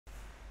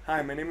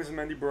Hi, my name is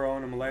Mendy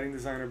Barone. I'm a lighting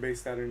designer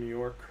based out of New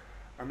York.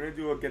 I'm going to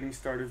do a getting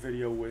started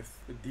video with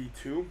the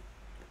D2.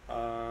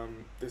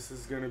 This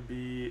is going to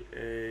be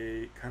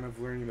a kind of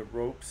learning the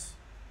ropes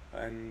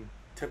and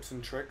tips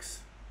and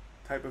tricks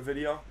type of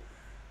video.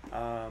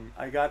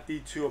 I got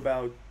D2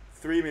 about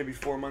 3, maybe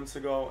 4 months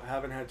ago.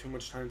 Haven't had too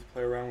much time to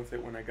play around with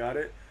it when I got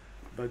it,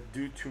 but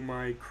due to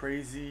my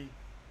crazy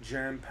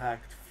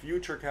jam-packed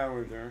future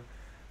calendar,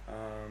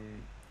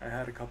 I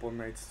had a couple of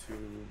nights to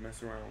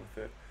mess around with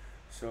it.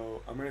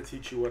 So I'm going to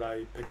teach you what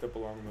I picked up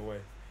along the way.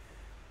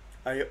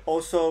 I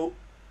also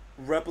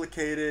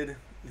replicated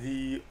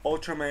the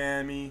Ultra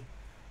Miami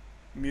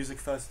Music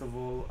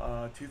Festival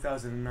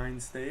 2009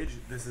 stage.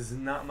 This is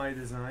not my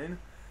design.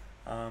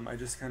 I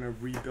just kind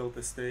of rebuilt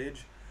the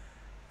stage,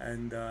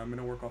 and I'm going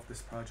to work off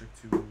this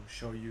project to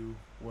show you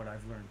what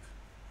I've learned.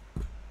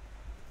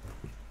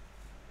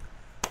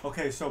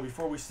 Okay, so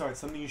before we start,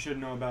 something you should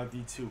know about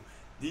D2.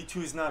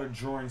 D2 is not a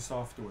drawing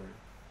software,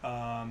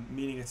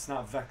 meaning it's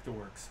not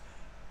Vectorworks.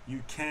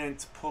 You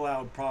can't pull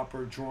out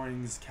proper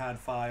drawings, CAD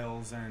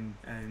files,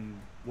 and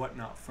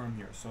whatnot from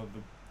here. So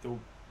the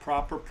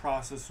proper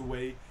process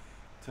way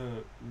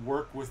to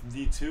work with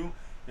D2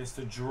 is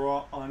to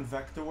draw on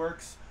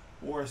Vectorworks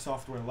or a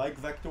software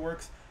like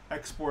Vectorworks,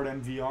 export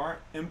MVR,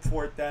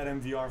 import that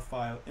MVR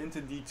file into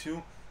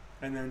D2,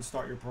 and then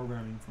start your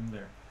programming from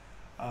there.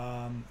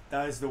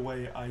 That is the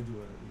way I do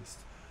it, at least.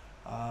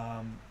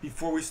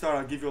 Before we start,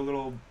 I'll give you a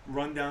little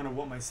rundown of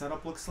what my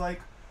setup looks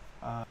like.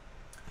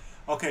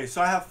 Okay,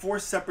 so I have 4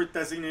 separate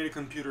designated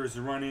computers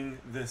running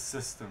this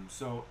system.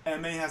 So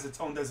MA has its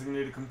own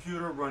designated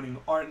computer running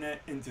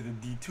artnet into the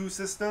D2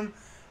 system,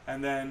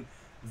 and then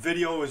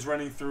video is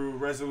running through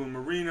Resolute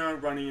Marina,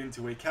 running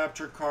into a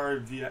capture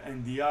card via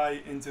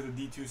NDI into the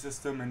D2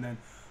 system, and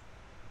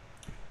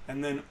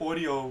then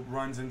audio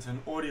runs into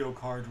an audio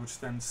card, which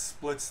then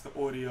splits the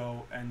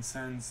audio and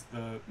sends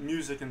the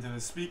music into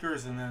the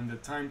speakers, and then the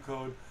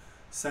timecode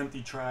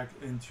SEMTI track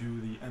into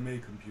the MA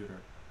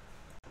computer.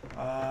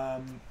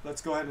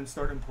 Let's go ahead and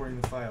start importing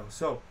the file.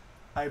 So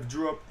I've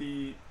drew up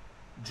the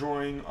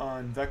drawing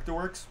on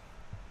Vectorworks,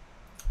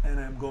 and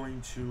I'm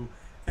going to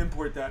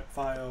import that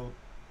file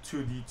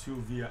to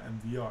D2 via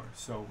MVR.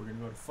 So we're going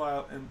to go to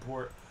File,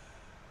 Import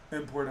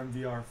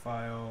MVR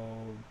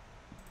file,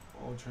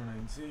 Ultra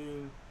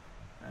 19,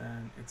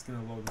 and it's going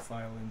to load the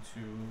file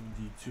into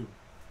D2.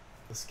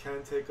 This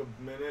can take a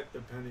minute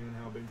depending on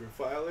how big your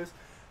file is.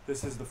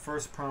 This is the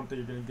first prompt that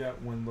you're going to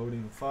get when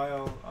loading the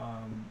file.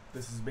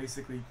 This is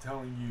basically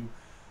telling you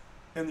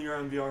in your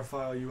MVR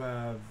file you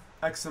have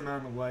X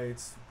amount of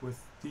lights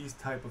with these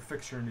type of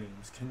fixture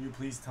names. Can you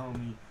please tell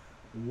me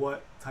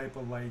what type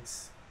of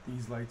lights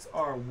these lights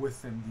are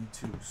within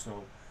D2?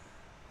 So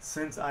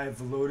since I've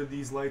loaded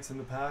these lights in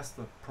the past,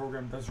 the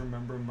program does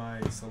remember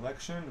my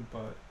selection,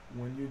 but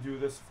when you do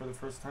this for the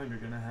first time, you're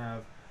going to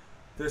have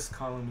this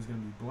column is going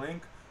to be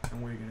blank,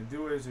 and what you're going to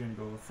do is you're going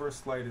to go, the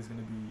first light is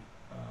going to be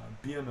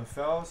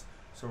BMFLs,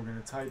 so we're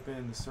going to type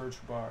in the search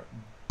bar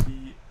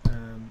BMFL.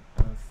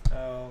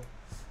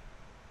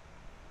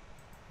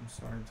 I'm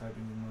sorry, I'm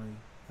typing in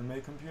my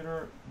MA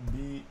computer.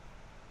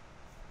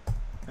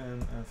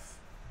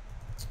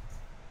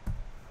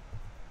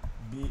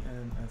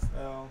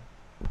 BMFL.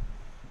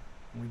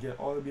 When we get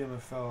all the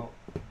BMFL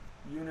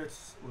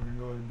units, we're going to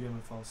go to the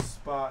BMFL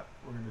spot.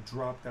 We're going to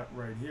drop that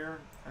right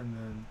here, and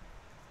then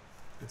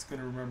it's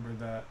going to remember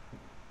that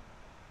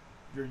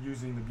you're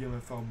using the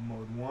BMFL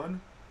mode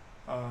 1.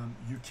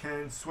 You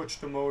can switch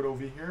the mode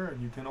over here,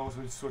 and you can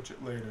also switch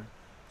it later.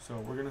 So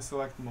we're going to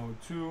select mode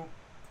 2,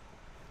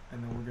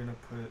 and then we're going to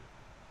put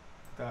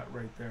that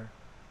right there.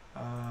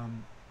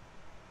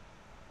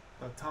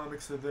 The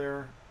atomics are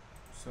there,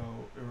 so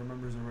it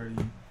remembers already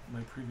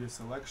my previous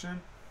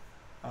selection.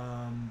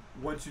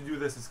 Once you do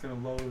this, it's going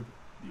to load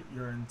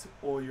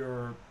all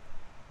your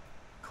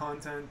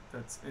content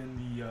that's in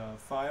the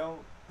file.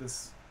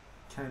 This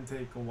can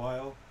take a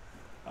while,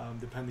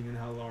 depending on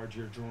how large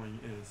your drawing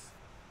is.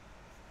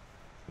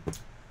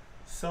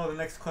 So the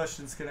next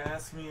question it's going to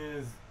ask me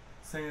is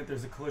saying that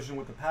there's a collision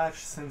with the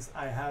patch. Since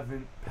I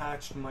haven't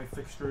patched my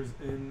fixtures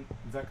in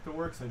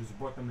Vectorworks, I just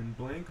brought them in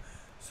blank.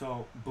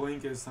 So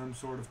blank is some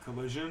sort of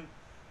collision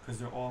because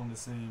they're all in the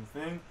same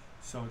thing.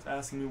 So it's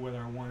asking me whether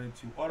I wanted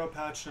to auto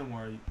patch them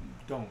or I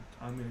don't.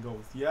 I'm going to go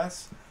with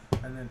yes,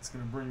 and then it's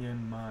going to bring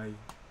in my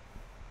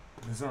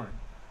design.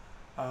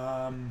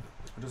 I'll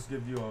just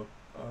give you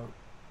a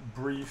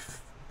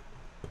brief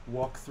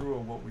walkthrough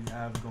of what we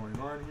have going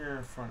on here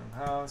in front of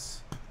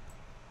house.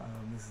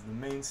 This is the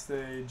main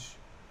stage.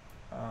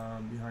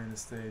 Behind the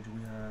stage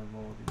we have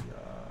all the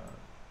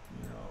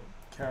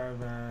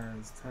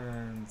caravans,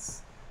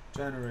 tents,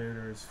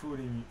 generators,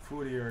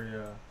 food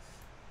area,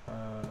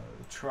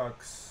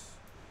 trucks,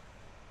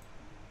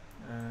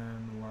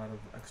 and a lot of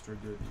extra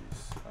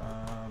goodies.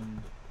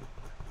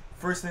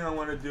 First thing I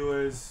want to do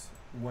is,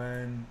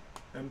 when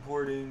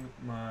importing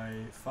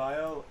my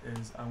file,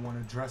 is I want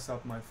to dress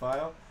up my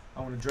file. I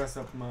want to dress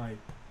up my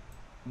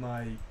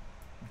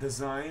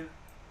design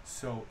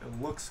so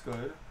it looks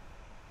good,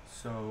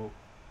 so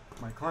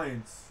my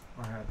clients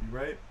are happy,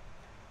 right?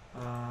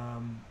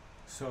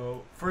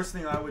 So first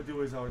thing I would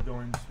do is I would go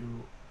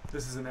into,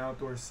 this is an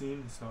outdoor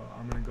scene, so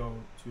I'm going to go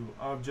to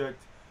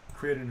Object,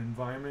 create an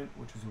environment,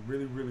 which is a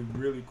really, really,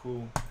 really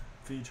cool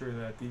feature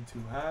that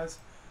D2 has.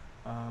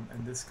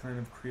 And this kind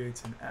of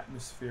creates an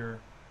atmosphere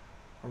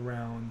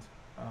around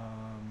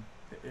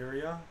the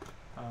area.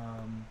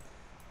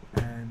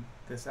 And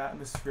this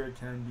atmosphere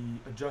can be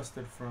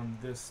adjusted from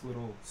this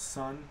little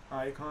sun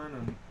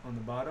icon on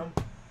the bottom.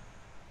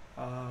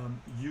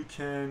 You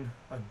can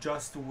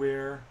adjust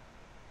where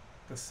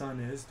the sun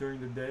is during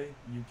the day.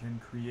 You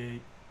can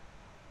create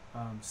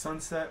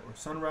sunset or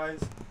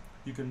sunrise.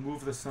 You can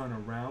move the sun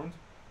around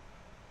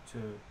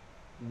to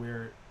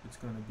where it's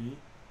going to be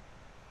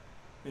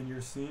in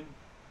your scene.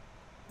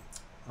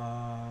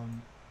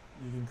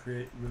 You can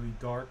create really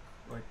dark,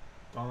 like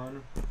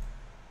dawn,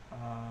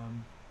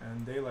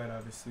 and daylight,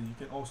 obviously. You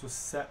can also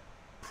set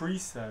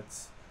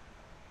presets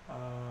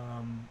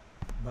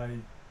by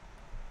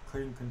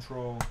clicking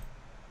Control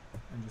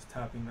and just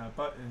tapping that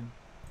button.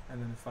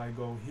 And then if I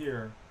go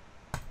here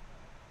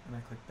and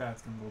I click that,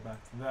 it's going to go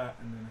back to that.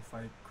 And then if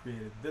I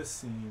created this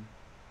scene,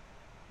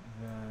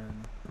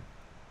 then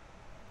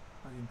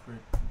I can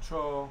create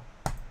Control,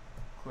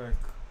 click,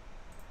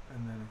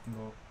 and then I can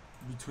go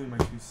between my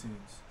two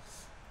scenes.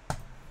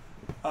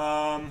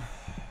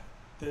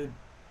 The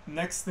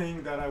next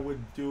thing that I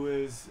would do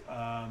is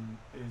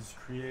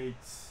create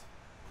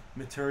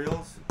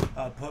materials,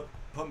 put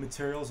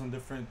materials on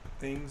different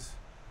things.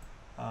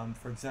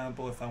 For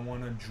example, if I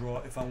want to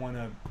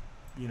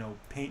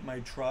paint my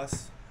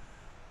truss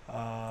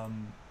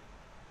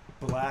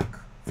black,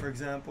 for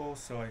example,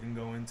 so I can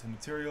go into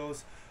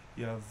materials.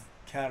 You have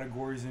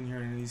categories in here,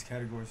 and in these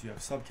categories you have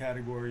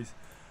subcategories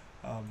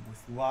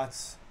with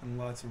lots and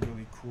lots of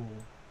really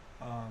cool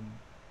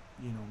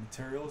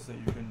materials that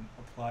you can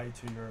apply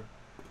to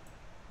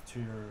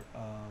your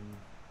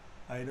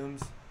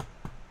items.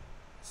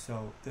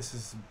 So this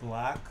is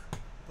black,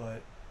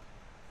 but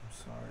I'm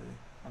sorry,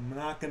 I'm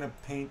not gonna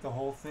paint the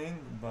whole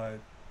thing, but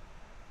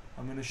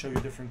I'm gonna show you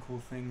different cool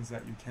things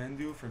that you can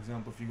do. For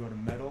example, if you go to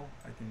metal,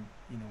 I can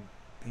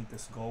paint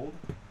this gold,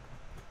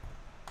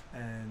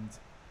 and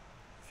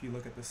if you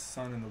look at the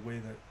sun and the way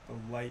that the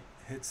light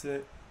hits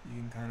it, you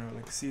can kind of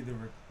like see the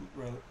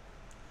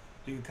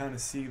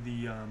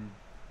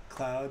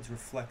clouds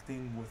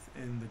reflecting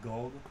within the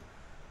gold.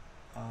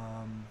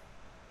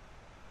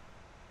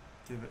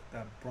 Give it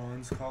that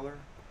bronze color,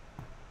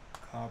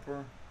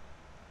 copper.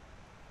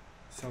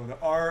 So there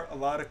are a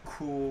lot of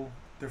cool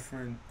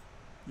different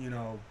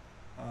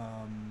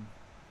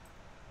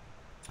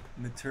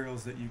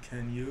materials that you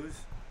can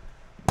use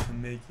to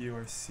make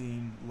your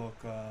scene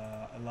look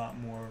a lot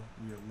more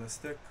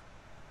realistic.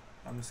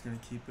 I'm just going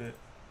to keep it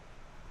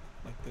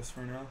like this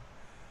for now.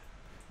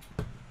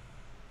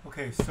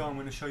 Okay, so I'm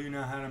going to show you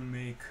now how to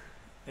make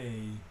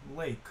a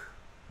lake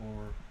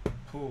or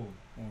pool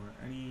or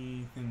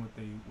anything with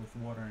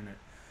water in it.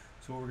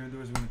 So what we're going to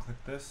do is we're going to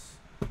click this,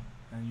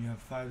 and you have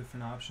 5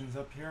 different options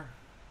up here.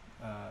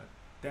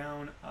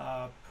 Down,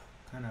 up,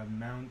 kind of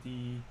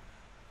mounty,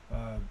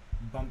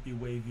 bumpy,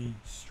 wavy,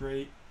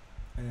 straight,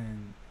 and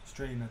then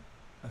straighten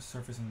a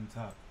surface on the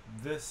top.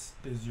 This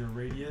is your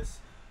radius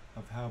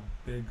of how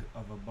big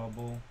of a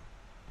bubble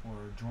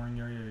or drawing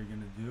area you're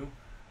going to do.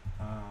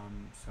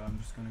 So I'm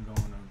just going to go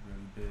on a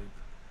really big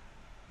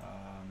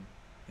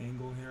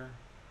angle here,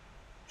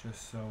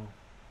 just so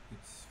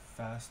it's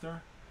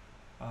faster.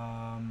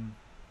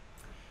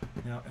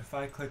 Now if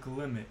I click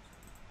limit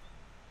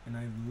and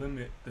I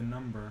limit the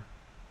number,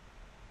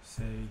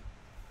 say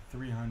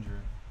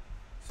 300,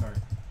 sorry,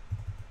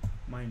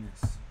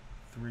 minus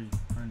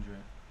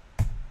 300,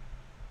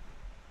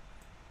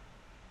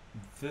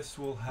 this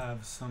will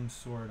have some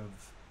sort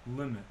of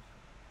limit.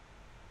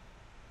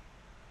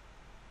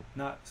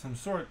 Not some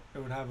sort, it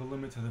would have a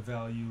limit to the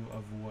value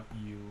of what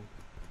you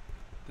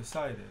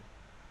decided.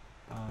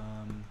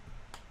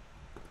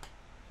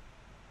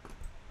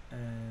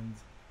 And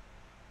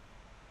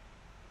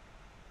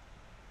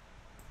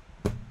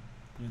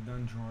you're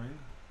done drawing,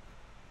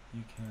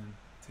 you can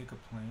take a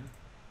plane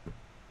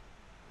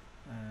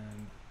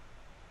and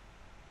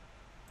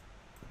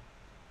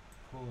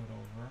pull it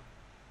over.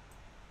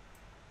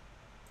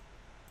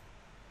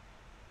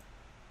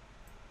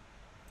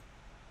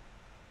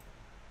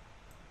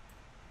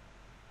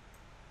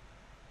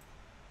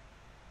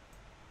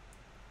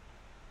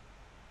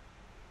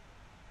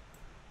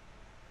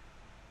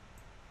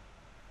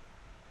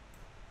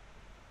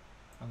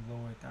 I'll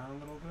lower it down a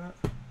little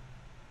bit.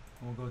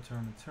 We'll go to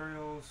our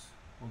materials,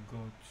 we'll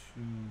go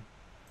to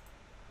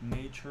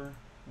nature,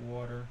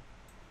 water,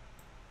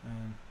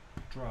 and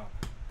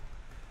drop.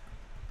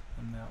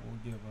 And that will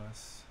give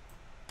us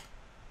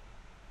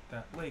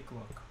that lake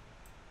look.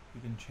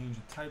 We can change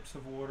the types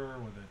of water,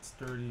 whether it's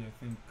dirty.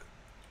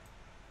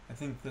 I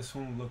think this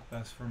one will look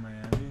best for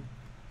Miami.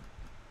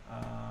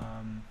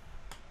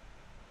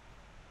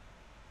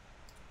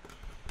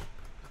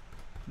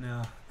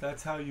 Now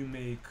that's how you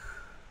make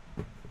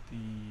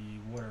the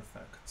water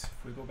effect.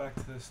 If we go back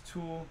to this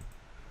tool,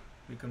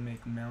 we can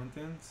make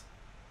mountains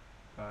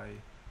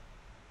by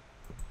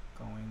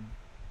going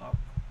up.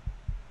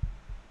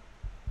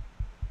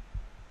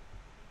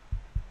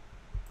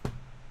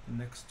 The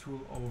next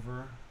tool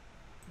over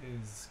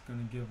is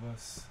going to give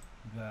us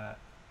that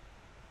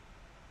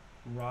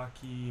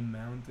rocky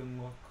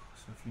mountain look.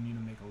 So if you need to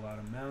make a lot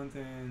of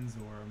mountains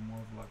or more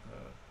of like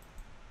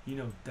a, you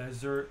know,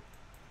 desert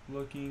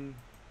looking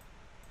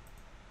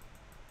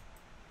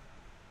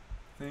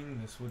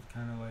thing, this would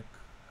kind of like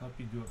help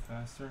you do it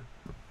faster.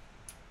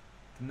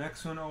 The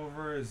next one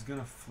over is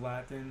gonna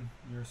flatten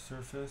your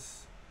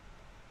surface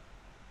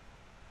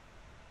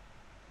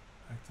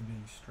back to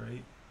being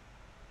straight.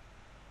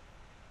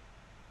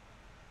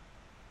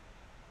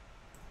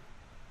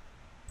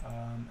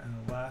 And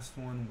the last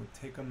one would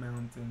take a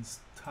mountain's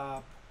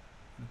top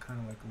and kind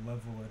of like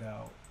level it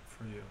out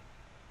for you.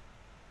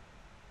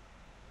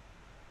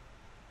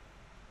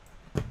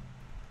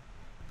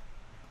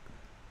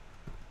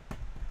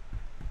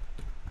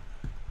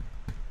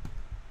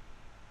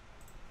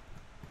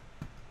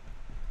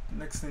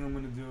 Next thing I'm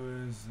going to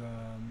do is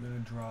I'm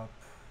going to drop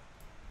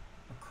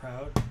a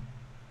crowd.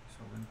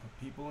 So we're going to put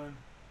people in.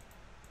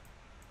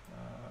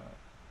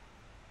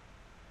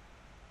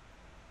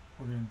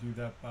 We're going to do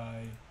that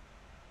by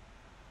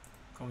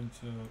going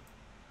to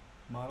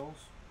models.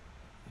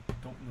 I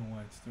don't know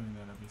why it's doing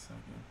that every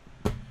second.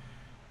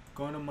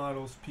 Going to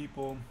models,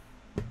 people.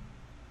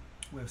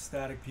 We have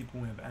static people,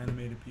 we have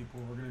animated people.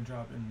 We're going to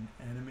drop an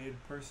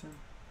animated person.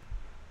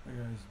 What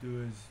you guys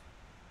do is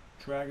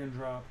drag and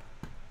drop.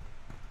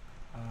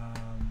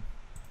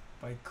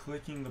 By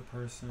clicking the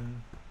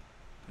person,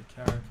 the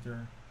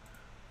character,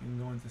 you can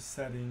go into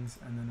settings,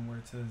 and then where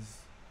it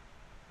says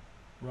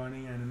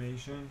running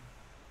animation,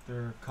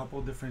 there are a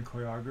couple different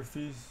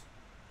choreographies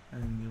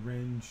and they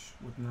range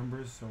with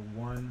numbers, so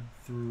 1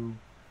 through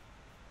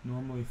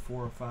normally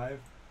 4 or 5.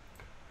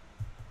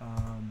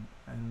 And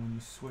when you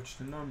switch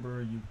the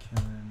number, you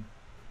can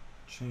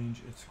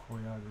change its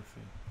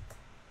choreography.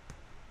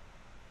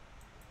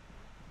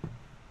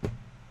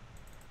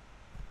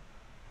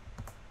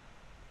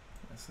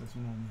 This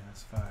one only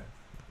has 5.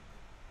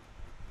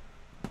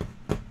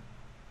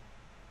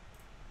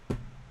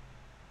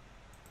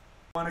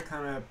 I want to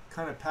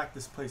kind of pack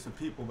this place with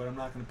people, but I'm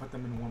not going to put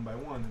them in one by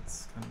one.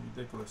 It's kind of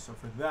ridiculous. So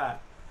for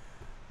that,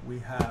 we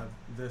have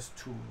this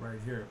tool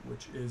right here,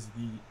 which is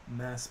the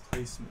mass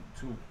placement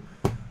tool.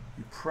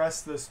 You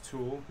press this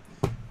tool,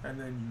 and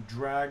then you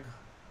drag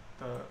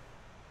the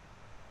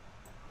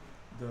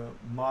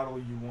model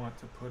you want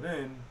to put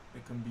in.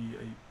 It can be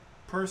a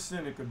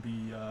person, it could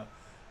be a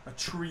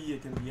tree,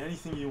 it can be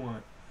anything you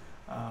want.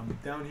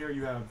 Down here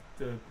you have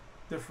the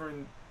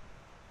different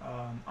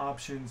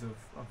options of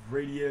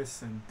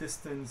radius and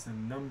distance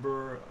and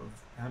number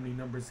of how many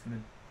numbers it's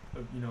gonna,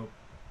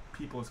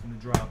 people it's gonna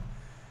drop.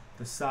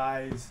 The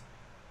size,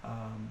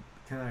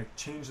 can I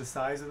change the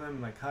size of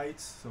them, like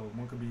heights? So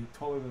one could be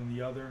taller than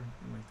the other,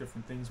 and like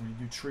different things. When you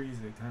do trees,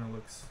 it kind of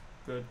looks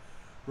good.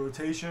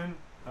 Rotation,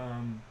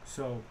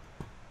 so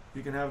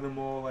you can have them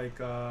all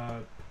like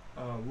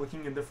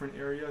looking in different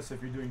areas. So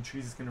if you're doing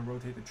trees, it's going to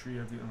rotate the tree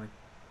in like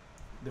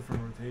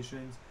different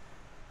rotations.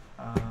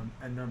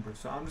 And numbers.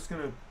 So I'm just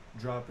going to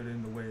drop it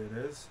in the way it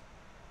is.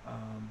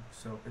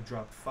 So it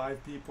dropped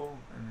 5 people,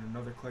 and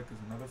another click is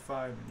another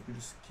 5, and you can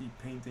just keep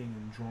painting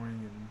and drawing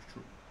and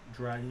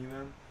dragging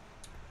them.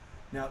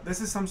 Now this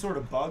is some sort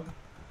of bug.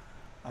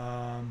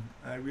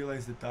 I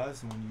realized it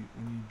does, and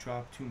when you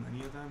drop too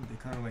many of them, they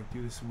kind of like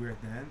do this weird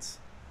dance.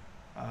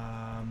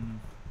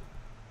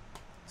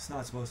 It's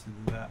not supposed to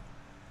do that.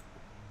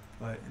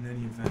 But in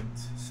any event,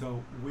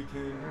 so we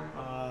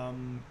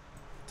can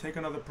take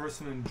another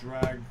person and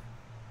drag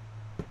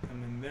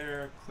them in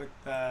there, click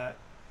that,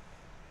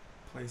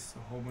 place a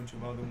whole bunch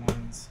of other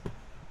ones.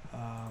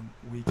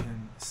 We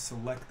can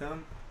select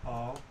them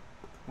all.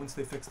 Once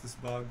they fix this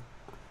bug,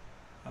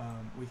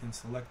 we can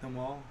select them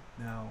all.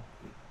 Now,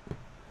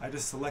 I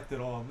just selected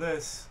all of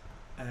this,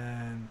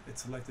 and it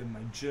selected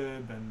my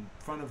jib and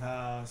front of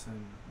house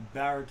and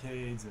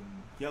barricades and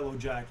yellow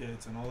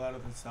jackets and all that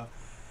other stuff.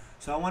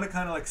 So I want to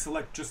kind of like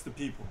select just the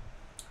people.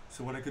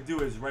 So what I could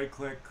do is right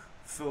click,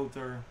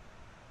 filter,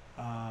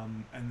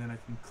 and then I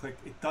can click.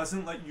 It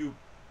doesn't let you,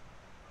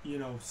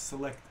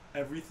 select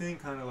everything,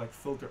 kind of like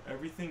filter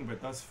everything, but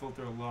it does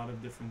filter a lot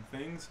of different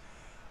things.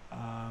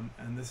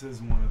 And this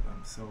is one of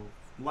them. So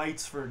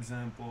lights, for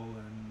example,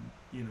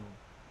 and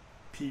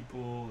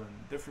people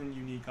and different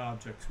unique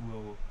objects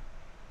will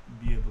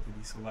be able to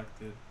be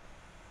selected.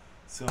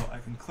 So I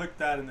can click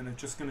that, and then it's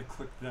just going to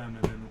click them,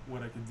 and then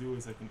what I can do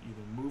is I can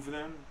either move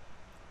them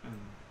and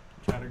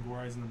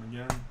categorize them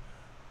again.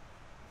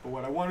 But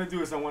what I want to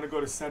do is I want to go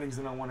to settings,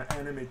 and I want to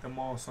animate them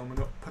all. So I'm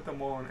going to put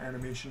them all on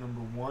animation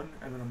number 1,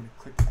 and then I'm going to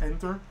click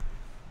enter.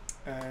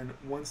 And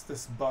once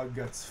this bug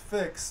gets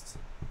fixed,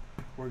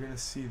 we're going to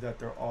see that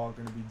they're all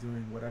going to be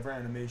doing whatever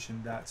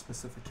animation that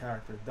specific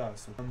character does.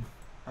 So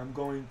I'm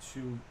going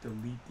to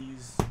delete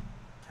these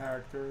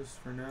characters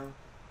for now,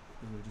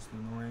 because they're just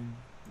annoying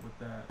with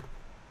that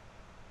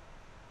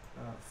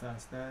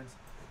fast dance.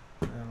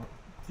 Now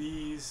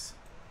these,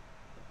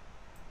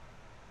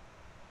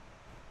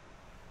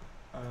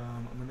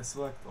 I'm going to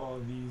select all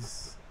of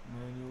these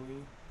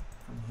manually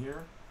from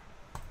here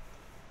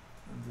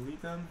and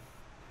delete them.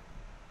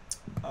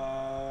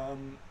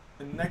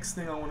 The next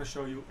thing I want to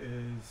show you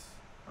is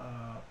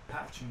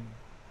patching.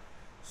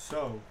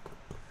 So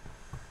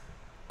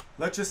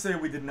let's just say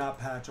we did not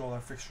patch all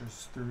our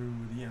fixtures through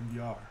the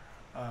MVR.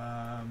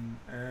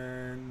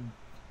 And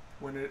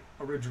when it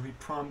originally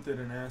prompted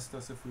and asked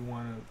us if we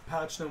want to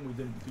patch them, we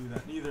didn't do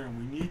that neither, and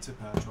we need to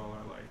patch all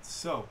our lights.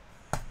 So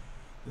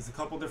there's a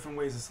couple different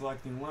ways of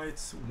selecting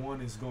lights.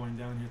 One is going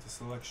down here to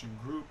selection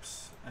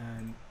groups,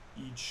 and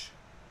each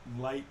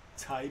light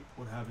type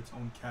would have its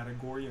own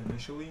category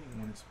initially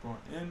when it's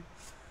brought in.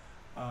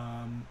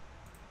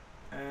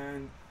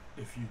 And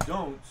if you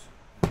don't,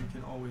 you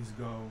can always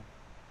go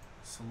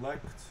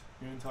select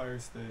your entire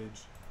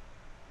stage,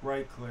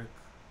 right click,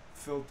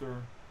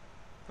 filter,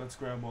 let's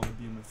grab all the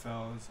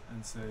BMFLs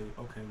and say,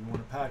 okay, we want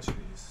to patch these.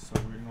 So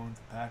we're going to go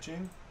into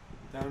patching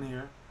down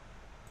here.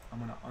 I'm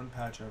going to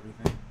unpatch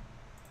everything.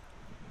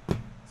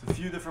 There's a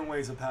few different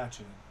ways of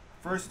patching.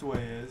 First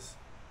way is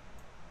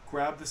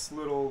grab this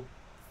little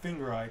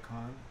finger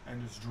icon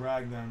and just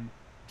drag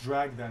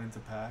that into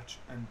patch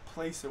and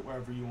place it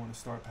wherever you want to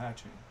start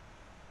patching.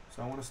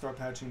 So I want to start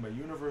patching by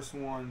universe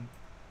 1,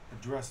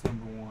 address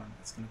number 1.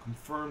 It's going to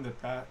confirm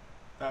that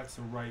that's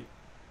the right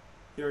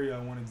area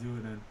I want to do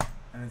it in,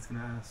 and it's going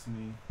to ask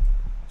me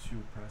to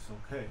press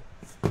OK.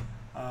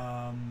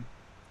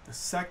 The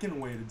second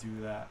way to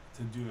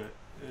do it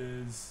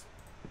is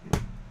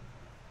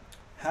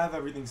have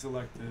everything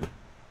selected,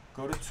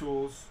 go to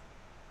Tools,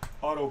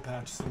 Auto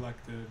Patch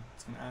selected.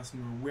 It's going to ask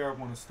me where I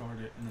want to start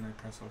it, and then I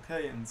press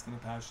OK, and it's going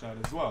to patch that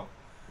as well.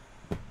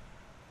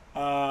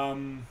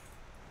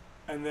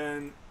 And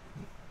then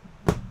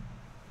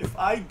if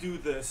I do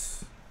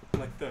this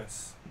like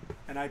this,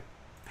 and I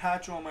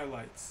patch all my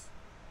lights,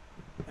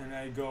 and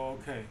I go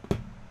OK,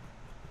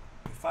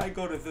 if I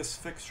go to this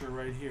fixture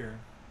right here,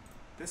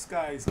 this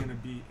guy is going to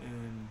be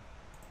in,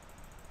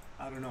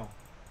 I don't know,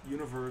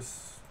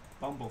 universe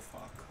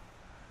bumblefuck,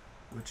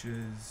 which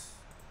is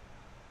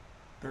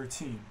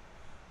 13,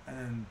 and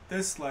then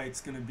this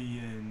light's going to be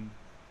in,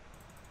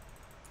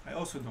 I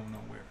also don't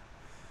know where.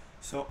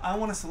 So I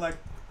want to select,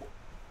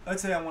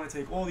 let's say I want to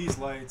take all these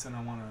lights and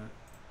I want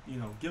to, you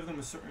know, give them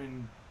a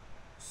certain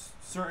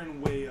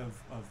way of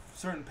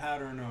certain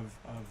pattern of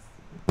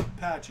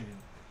patching.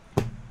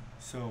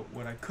 So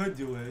what I could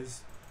do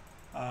is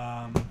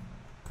I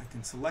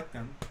can select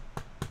them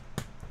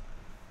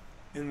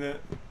in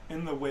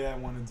the way I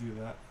want to do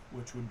that,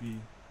 which would be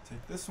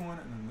take this one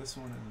and then this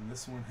one and then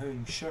this one,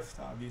 hitting shift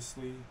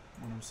obviously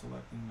when I'm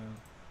selecting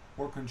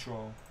the, or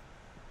control,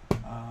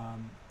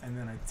 and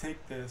then I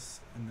take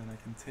this and then I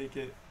can take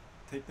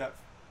that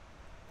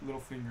little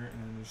finger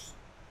and then just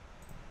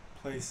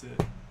place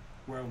it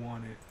where I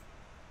want it.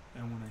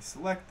 And when I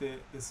select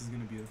it, this is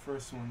going to be the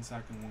first one,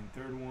 second one,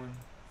 third one,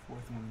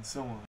 fourth one, and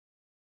so on.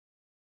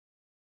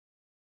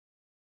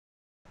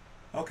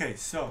 Okay,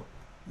 so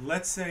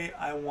let's say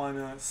I want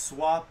to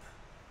swap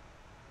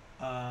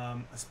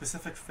a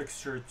specific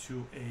fixture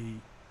to a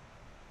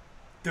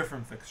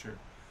different fixture.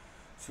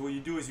 So what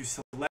you do is you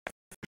select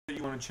the fixture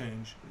you want to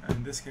change. And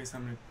in this case,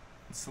 I'm going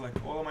to select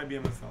all of my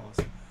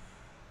BMFLs.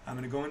 I'm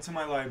going to go into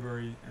my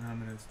library and I'm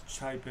going to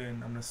type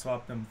in, I'm going to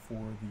swap them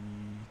for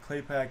the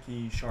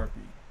Claypaky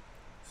Sharpie.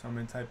 So I'm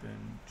going to type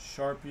in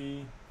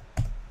Sharpie,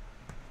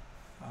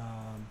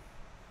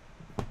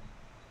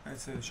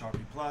 let's say the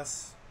Sharpie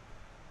Plus.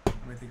 I'm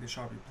going to take the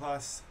Sharpie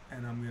Plus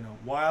and I'm going to,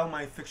 while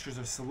my fixtures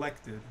are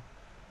selected,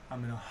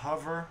 I'm going to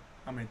hover,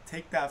 I'm going to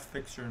take that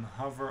fixture and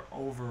hover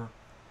over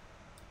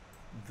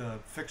the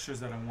fixtures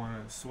that I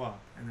want to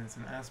swap. And then it's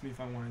going to ask me if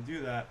I want to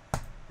do that,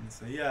 and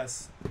say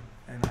yes.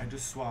 And I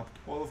just swapped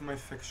all of my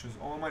fixtures,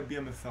 all my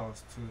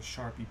BMFLs to the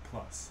Sharpie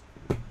Plus.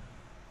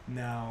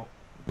 Now,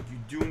 you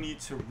do need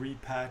to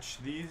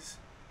repatch these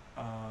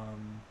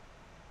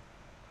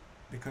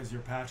because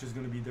your patch is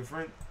going to be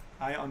different.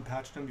 I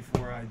unpatched them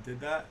before I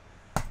did that,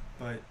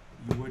 but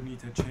you would need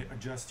to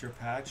adjust your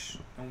patch,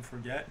 don't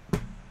forget.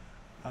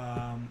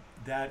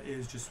 That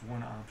is just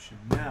one option.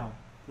 Now,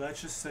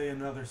 let's just say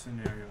another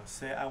scenario.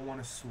 Say I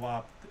want to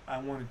swap, I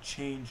want to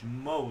change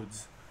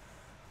modes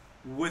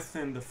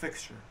within the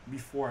fixture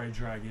before I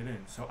drag it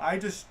in. So I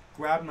just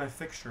grab my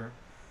fixture,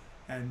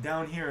 and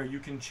down here you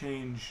can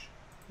change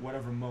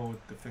whatever mode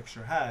the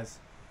fixture has,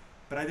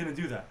 but I didn't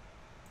do that.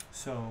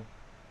 So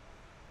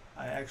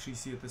I actually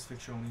see that this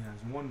fixture only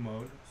has one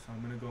mode, so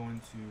I'm going to go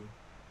into,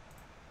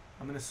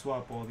 I'm going to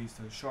swap all these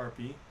to the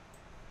Sharpie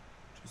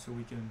just so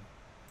we can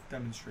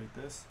demonstrate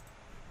this.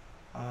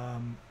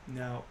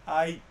 Now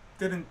I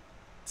didn't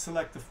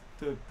select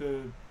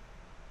the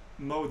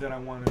mode that I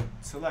want to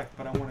select,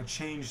 but I want to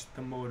change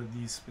the mode of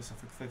these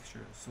specific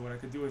fixtures. So what I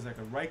could do is I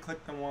could right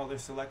click them while they're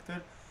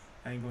selected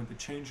and go into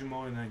change the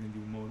mode, and I can do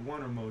mode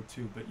 1 or mode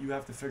 2, but you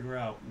have to figure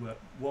out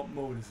what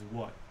mode is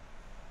what.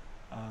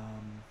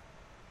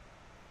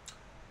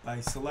 By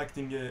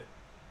selecting it,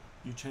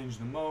 you change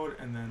the mode,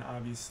 and then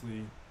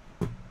obviously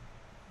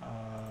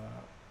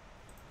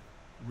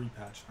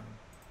repatch them.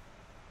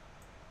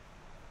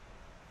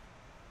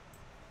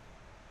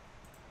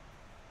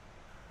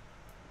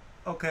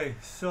 Okay,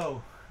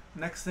 so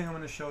next thing I'm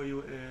going to show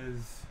you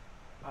is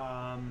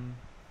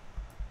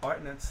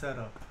artnet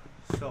setup.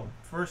 So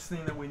first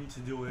thing that we need to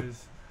do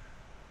is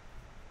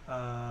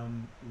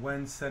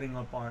when setting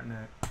up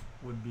artnet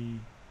would be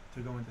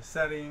to go into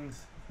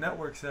settings,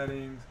 network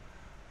settings,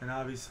 and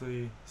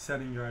obviously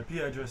setting your IP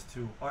address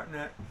to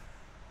artnet.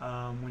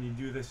 When you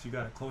do this, you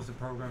got to close the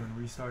program and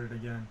restart it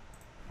again.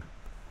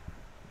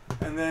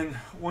 And then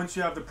once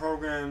you have the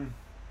program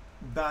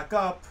back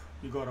up,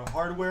 you go to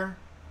hardware,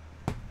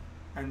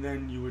 and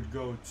then you would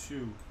go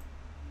to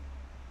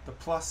the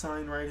plus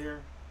sign right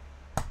here,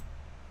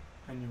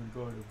 and you would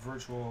go to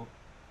virtual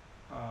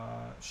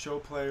show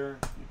player,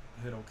 you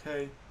hit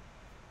OK.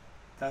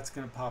 That's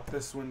going to pop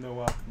this window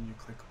up, and you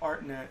click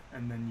artnet,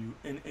 and then you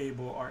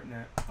enable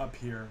artnet up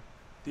here.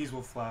 These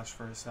will flash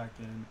for a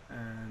second,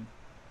 and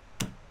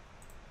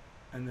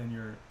then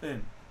you're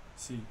in.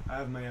 See, I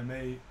have my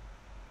MA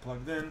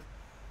plugged in,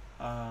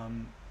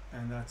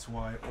 and that's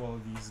why all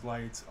of these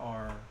lights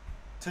are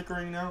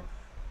tickering now,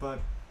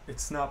 but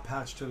it's not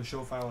patched to the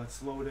show file.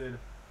 It's loaded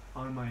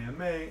on my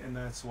MA, and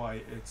that's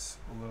why it's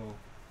a little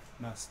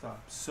messed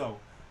up. So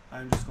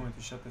I'm just going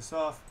to shut this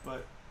off,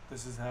 but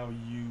this is how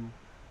you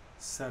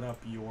set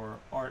up your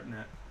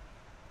artnet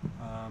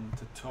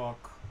to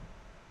talk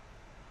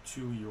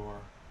to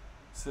your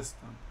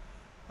system.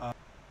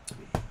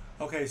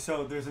 Okay,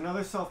 so there's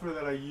another software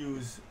that I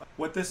use.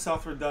 What this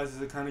software does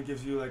is it kind of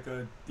gives you like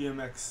a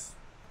DMX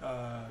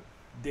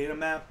data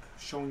map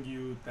showing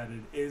you that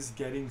it is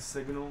getting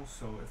signal.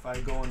 So if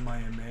I go on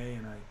my MA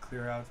and I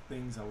clear out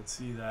things, I would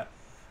see that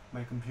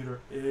my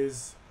computer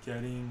is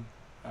getting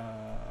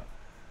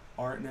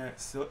artnet,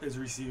 still is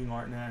receiving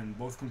artnet, and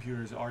both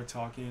computers are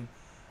talking.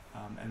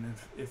 And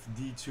if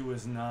D2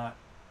 is not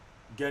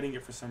getting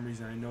it for some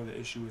reason, I know the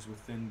issue is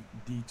within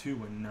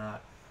D2 and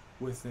not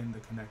within the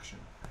connection.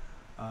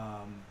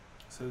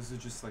 So this is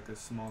just like a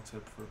small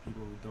tip for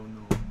people who don't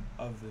know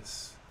of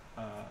this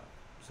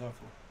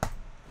software.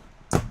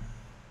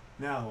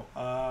 Now,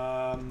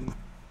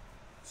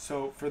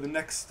 so for the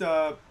next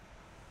thing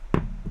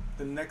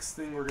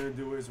we're going to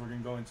do is we're going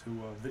to go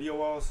into video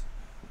walls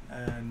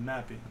and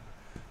mapping.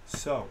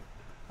 So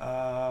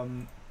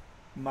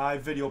my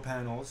video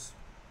panels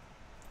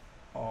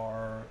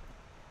are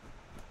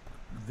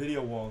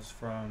video walls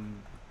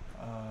from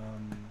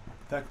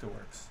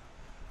Vectorworks.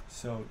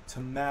 So to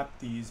map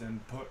these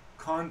and put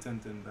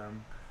content in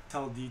them,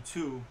 tell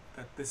D2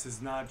 that this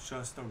is not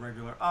just a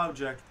regular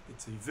object,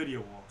 it's a video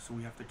wall. So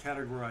we have to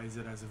categorize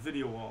it as a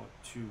video wall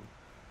to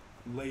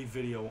lay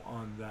video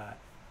on that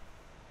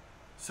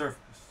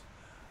surface.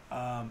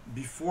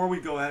 Before we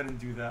go ahead and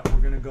do that,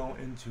 we're going to go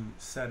into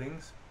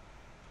settings,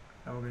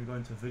 and we're going to go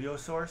into video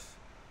source,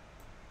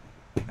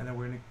 and then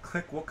we're going to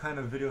click what kind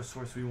of video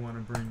source we want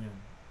to bring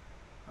in.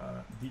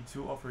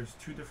 D2 offers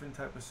two different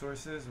types of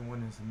sources, and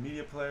one is a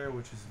media player,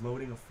 which is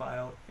loading a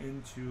file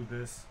into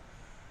this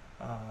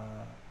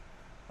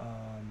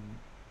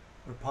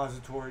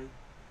repository,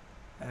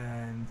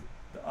 and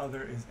the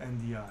other is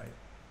NDI.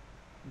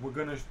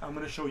 I'm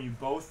gonna show you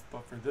both,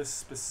 but for this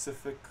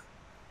specific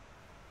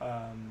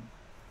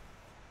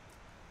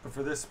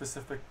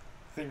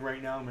thing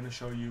right now, I'm gonna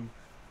show you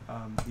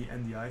the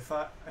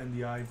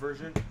NDI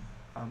version.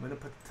 I'm gonna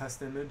put the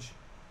test image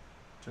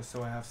just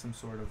so I have some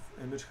sort of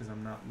image, because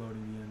I'm not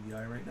loading the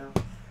NDI right now.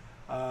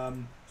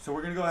 So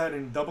we're gonna go ahead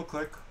and double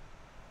click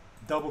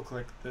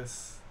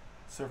this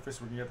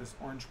surface. We're gonna get this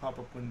orange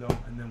pop-up window,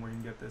 and then we're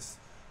gonna get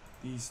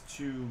these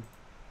two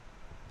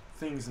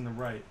things in the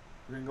right.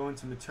 We're gonna go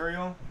into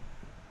material.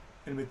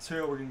 In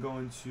material, we're gonna go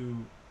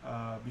into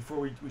before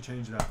we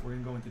change that, we're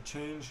gonna go into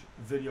change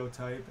video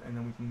type, and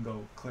then we can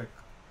go click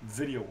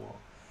video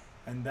wall,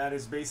 and that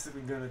is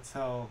basically gonna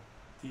tell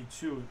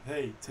D2,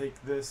 hey,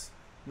 take this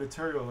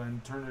material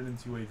and turn it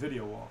into a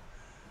video wall.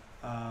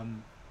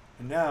 And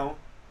now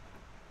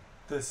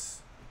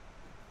this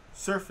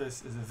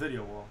surface is a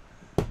video wall.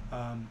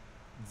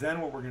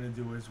 Then what we're going to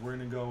do is we're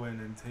going to go in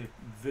and take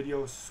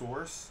video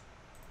source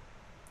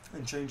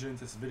and change it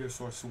into this video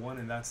source 1,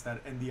 and that's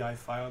that NDI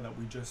file that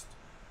we just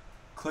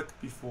clicked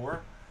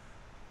before.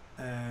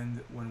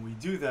 And when we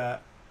do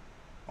that,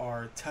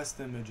 our test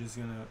pattern is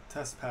going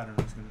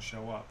to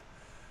show up.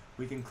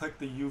 We can click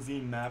the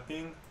UV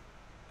mapping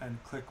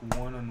and click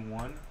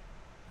 1-on-1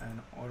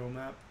 and auto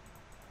map.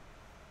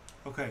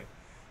 Okay,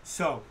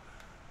 so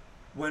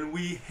when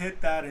we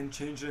hit that and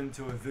change it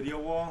into a video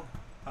wall,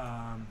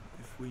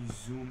 if we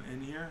zoom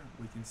in here,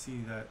 we can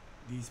see that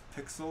these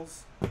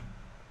pixels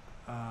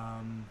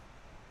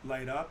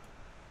light up,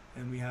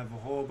 and we have a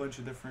whole bunch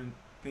of different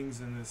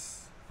things in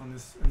this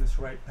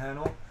right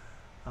panel.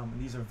 And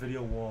these are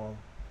video wall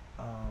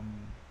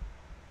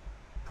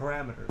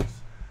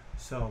parameters.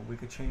 So we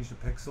could change the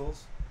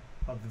pixels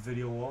of the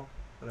video wall,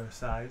 their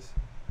size.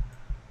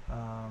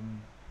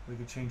 We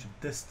could change the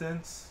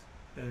distance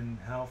and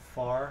how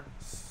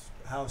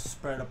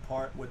spread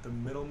apart with the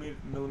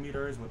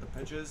millimeters, with the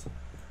pitches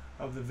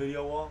of the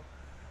video wall,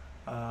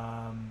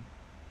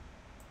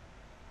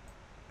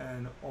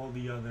 and all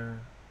the other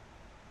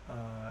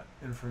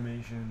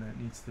information that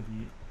needs to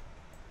be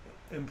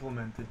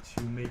implement it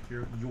to make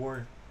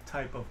your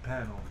type of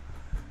panel,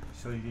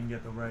 so you can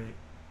get the right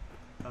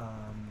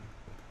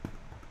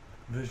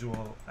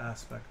visual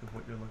aspect of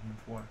what you're looking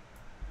for.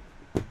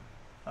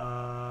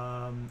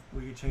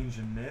 We could change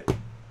the knit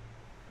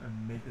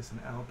and make this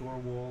an outdoor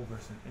wall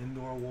versus an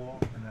indoor wall,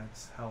 and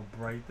that's how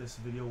bright this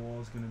video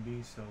wall is going to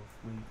be. So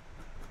if we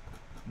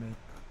make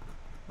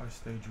our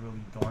stage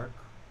really dark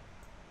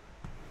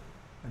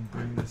and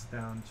bring this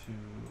down to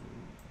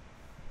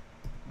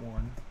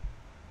 1,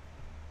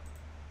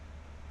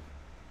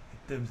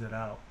 it dims it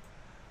out.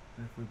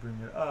 And if we bring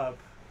it up,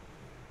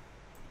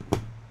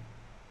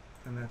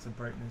 then that's the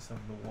brightness of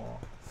the wall.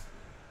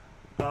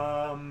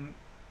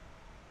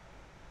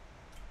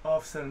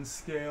 Offset and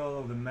scale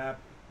of the map,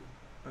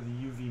 or the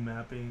UV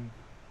mapping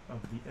of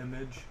the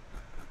image.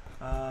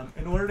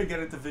 In order to get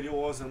into video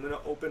walls, I'm going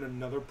to open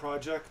another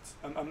project.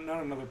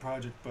 Not another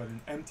project, but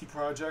an empty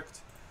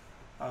project.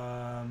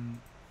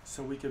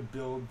 So we could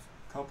build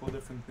a couple of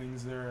different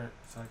things there,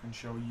 so I can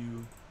show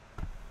you.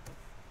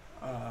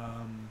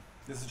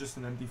 This is just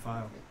an empty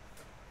file.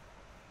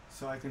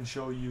 So I can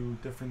show you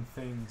different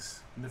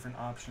things, different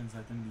options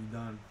that can be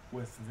done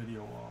with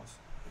video walls.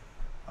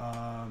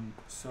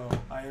 So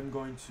I am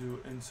going to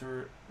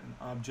insert an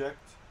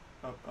object,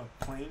 a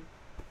plane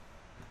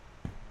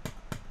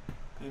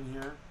in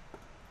here.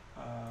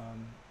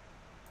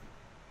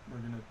 We're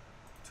going to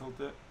tilt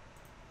it.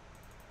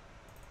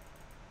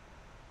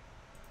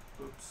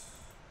 Oops.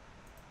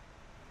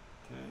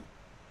 Okay.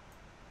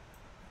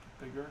 Make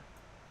it bigger.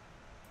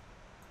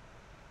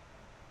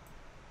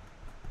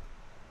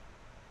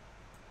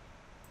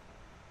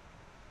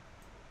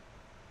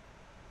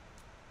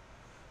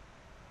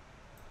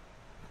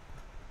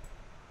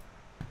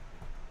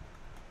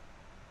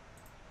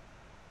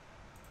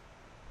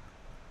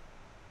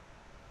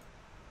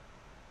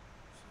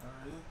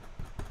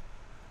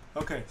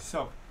 Okay,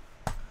 so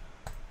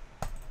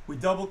we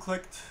double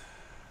clicked.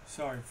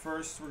 Sorry,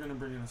 first we're going to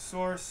bring in a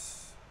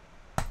source.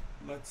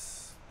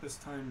 Let's this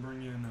time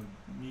bring in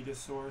a media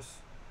source.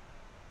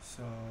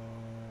 So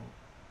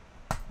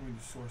we're going to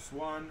do source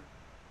 1.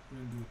 We're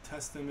going to do a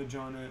test image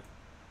on it.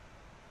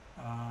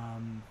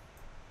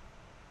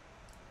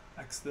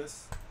 X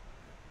this.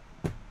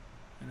 And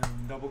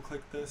then double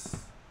click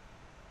this.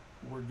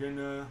 We're going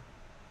to,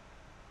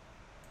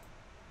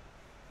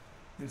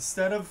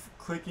 instead of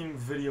clicking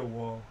video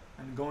wall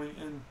and going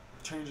in,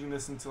 changing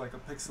this into like a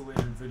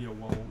pixelated video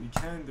wall, what we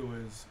can do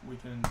is we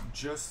can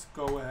just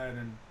go ahead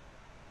and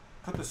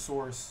put the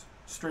source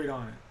straight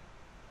on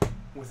it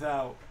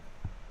without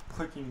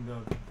clicking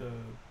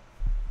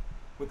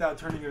without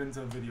turning it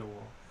into a video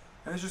wall.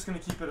 And it's just going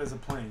to keep it as a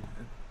plane.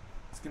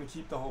 It's going to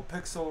keep the whole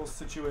pixel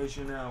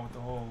situation out,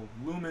 the whole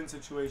lumen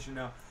situation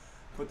out.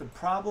 But the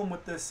problem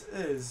with this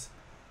is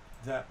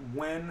that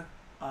when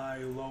I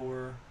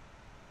lower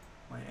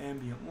my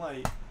ambient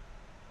light,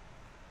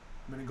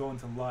 I'm going to go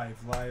into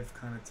live. Live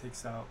kind of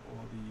takes out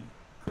all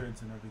the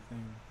grids and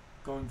everything,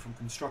 going from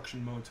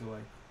construction mode to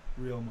like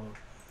real mode.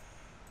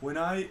 When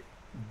I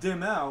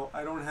dim out,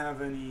 I don't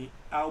have any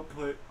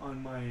output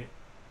on my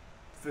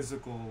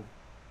physical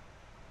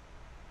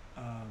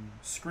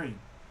screen.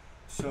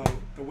 So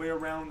the way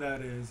around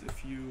that is,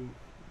 if you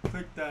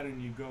click that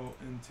and you go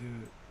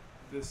into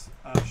this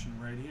option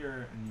right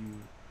here and you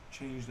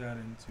change that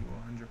into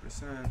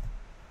 100%,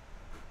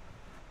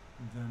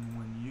 then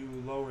when you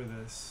lower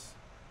this,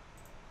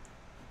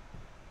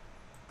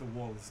 the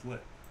wall is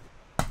lit.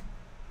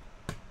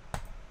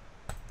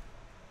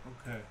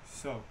 Okay,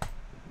 so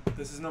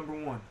this is number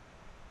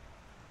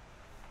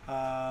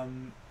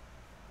 1.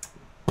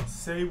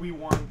 Say we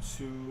want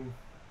to,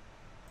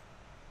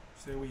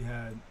 say we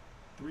had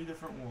 3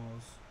 different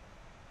walls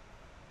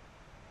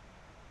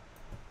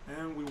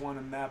and we want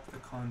to map the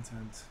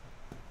content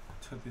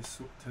to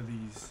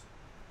these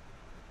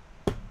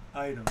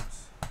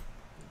items.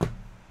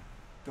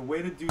 The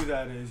way to do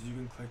that is you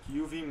can click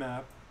UV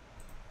map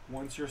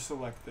once you're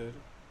selected,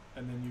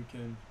 and then you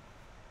can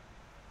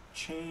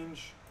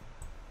change,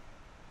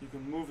 you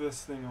can move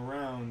this thing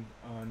around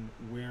on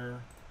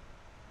where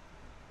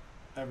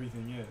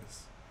everything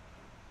is.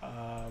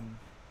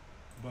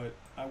 But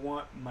I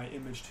want my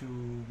image to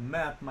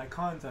map my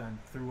content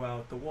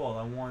throughout the wall.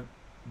 I want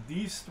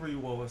these 3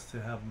 walls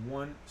to have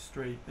one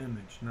straight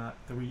image, not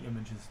 3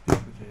 images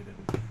duplicated.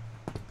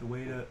 The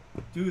way to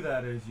do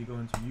that is you go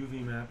into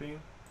UV mapping,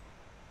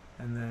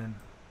 and then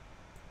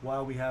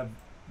while we have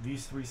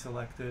these 3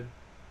 selected,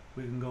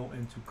 we can go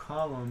into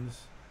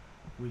columns,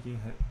 we can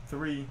hit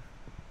 3,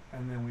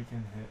 and then we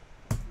can hit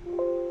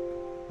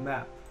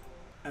map.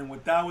 And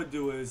what that would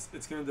do is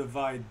it's going to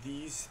divide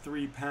these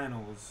 3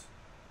 panels,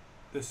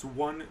 this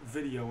one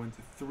video,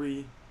 into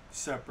 3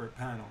 separate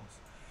panels.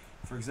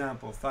 For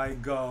example, if I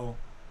go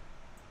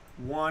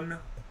 1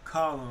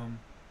 column,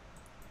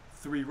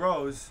 3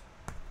 rows,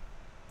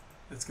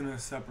 it's going to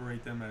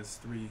separate them as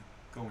 3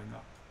 going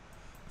up.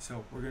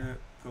 So we're going to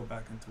go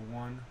back into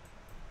 1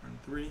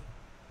 and 3,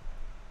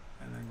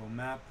 and then go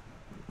map.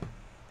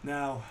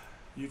 Now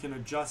you can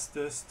adjust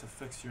this to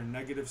fix your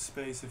negative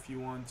space if you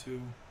want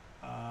to.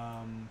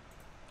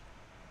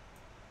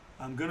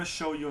 I'm gonna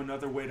show you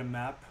another way to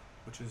map,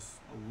 which is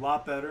a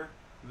lot better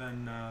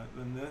than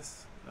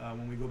this.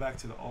 When we go back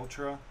to the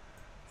Ultra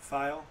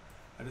file,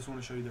 I just want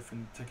to show you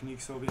different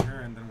techniques over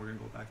here, and then we're gonna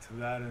go back to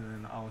that, and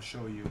then I'll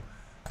show you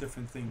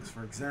different things.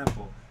 For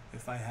example,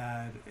 if I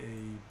had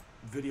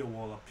a video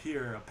wall up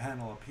here, a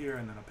panel up here,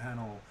 and then a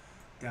panel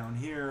down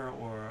here,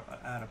 or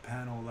add a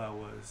panel that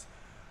was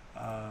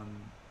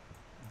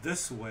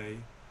this way,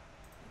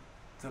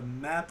 to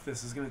map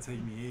this is going to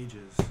take me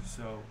ages.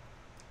 So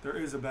there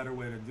is a better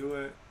way to do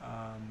it.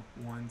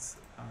 Once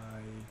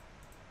I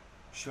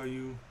show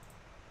you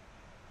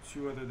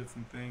two other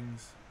different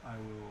things, I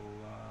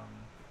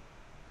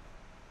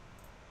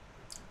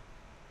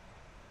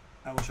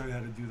will show you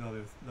how to do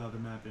the other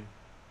mapping.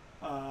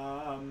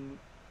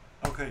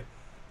 Okay,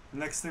 the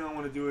next thing I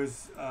want to do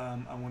is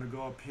I want to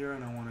go up here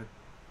and I want to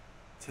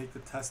take the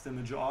test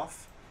image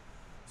off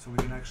so we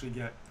can actually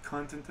get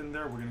content in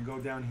there. We're going to go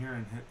down here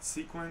and hit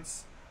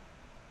sequence,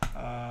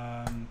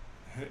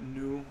 hit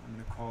new. I'm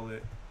going to call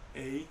it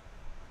A.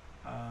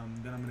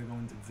 Then I'm going to go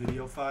into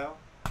video file.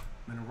 I'm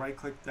going to right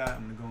click that.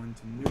 I'm going to go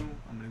into new.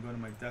 I'm going to go to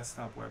my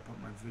desktop where I put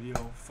my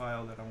video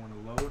file that I want to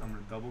load. I'm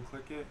going to double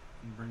click it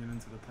and bring it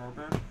into the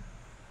program.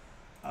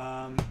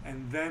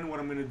 And then what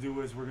I'm going to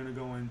do is we're going to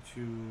go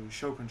into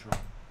show control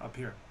up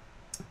here.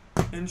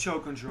 In show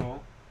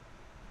control,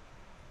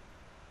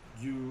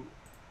 you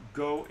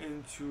go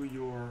into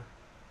your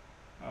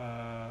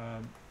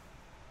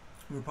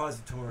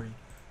repository,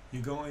 you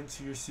go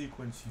into your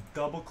sequence, you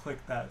double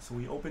click that, so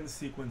we open the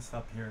sequence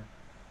up here,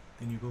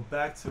 then you go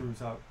back to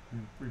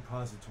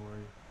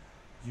repository,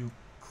 you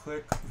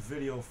click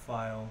video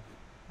file,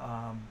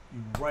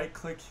 you right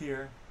click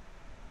here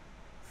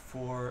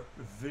for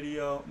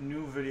video,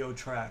 new video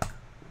track.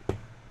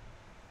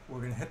 We're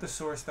going to hit the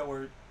source that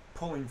we're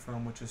pulling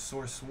from, which is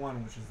source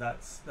 1, which is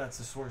that's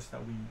the source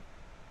that we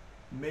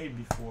made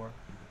before.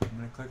 I'm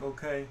going to click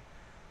OK,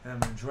 and I'm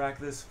going to drag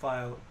this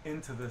file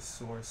into this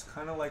source,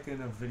 kind of like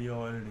in a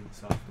video editing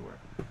software.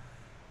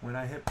 When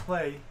I hit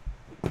play,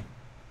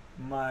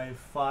 my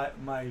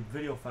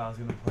video file is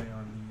going to play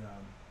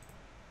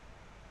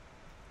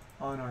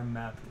on our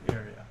mapped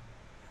area.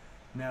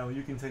 Now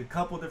you can take a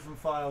couple different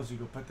files, you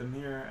can put them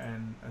here,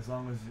 and as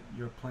long as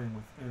you're playing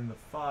within the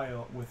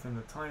file, within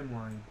the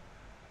timeline,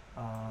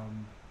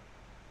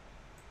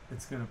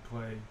 it's going to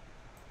play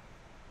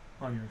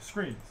on your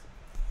screens.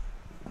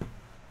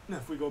 Now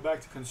if we go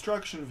back to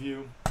construction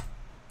view,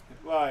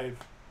 hit live,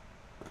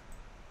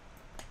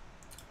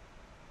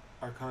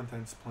 our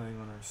content's playing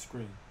on our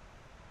screen.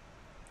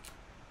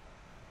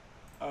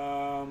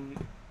 I'm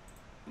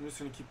just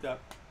going to keep that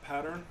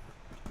pattern.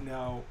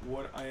 Now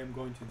what I am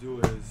going to do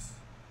is,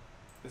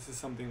 this is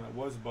something that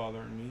was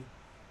bothering me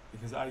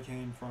because I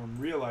came from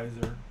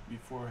Realizer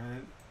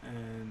beforehand,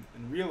 and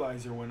in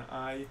Realizer when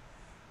I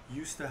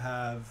used to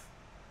have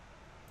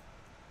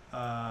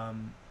a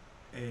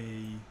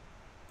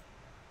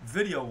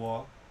video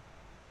wall,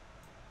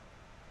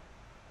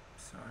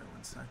 sorry,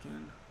 1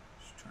 second,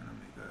 just trying to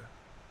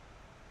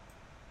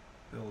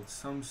build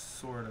some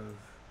sort of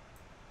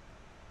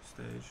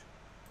stage.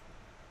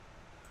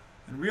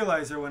 In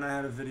Realizer, when I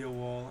had a video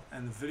wall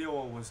and the video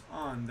wall was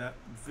on, that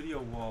video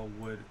wall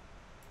would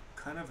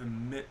kind of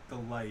emit the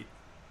light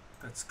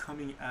that's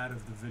coming out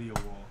of the video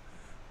wall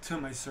to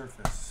my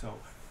surface. So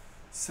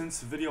since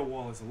the video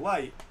wall is a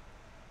light,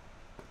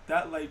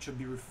 that light should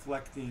be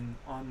reflecting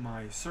on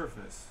my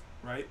surface,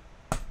 right?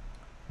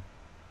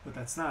 But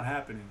that's not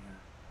happening here.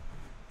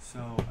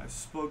 So I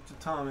spoke to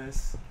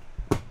Thomas,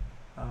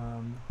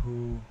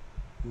 who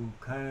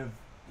kind of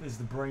is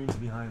the brains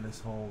behind this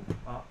whole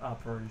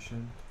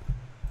operation.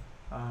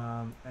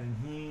 And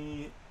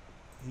he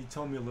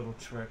told me a little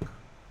trick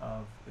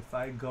of, if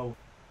I go,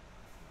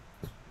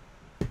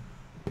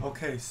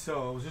 okay,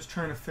 so I was just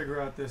trying to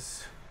figure out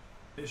this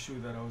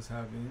issue that I was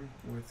having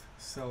with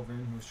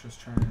Selvin, who was just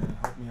trying to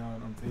help me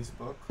out on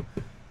Facebook,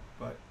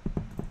 but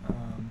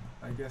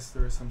I guess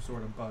there is some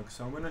sort of bug.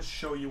 So I'm going to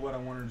show you what I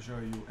wanted to show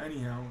you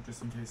anyhow,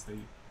 just in case they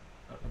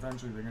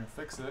eventually they're going to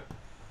fix it.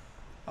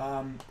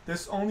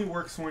 This only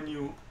works when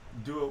you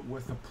do it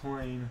with a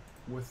plane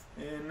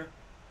within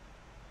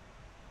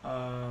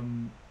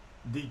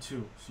D2.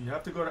 So you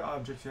have to go to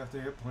objects, you have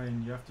to hit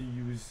plane, you have to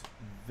use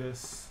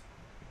this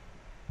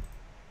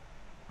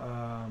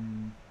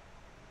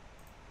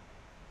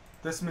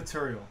this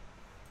material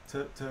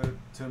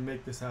to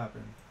make this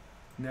happen.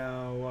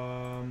 Now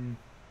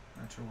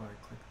not sure why I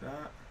clicked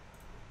that.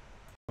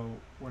 So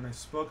when I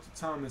spoke to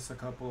Thomas a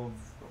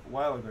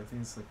while ago, I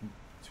think it's like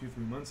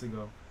 2-3 months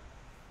ago,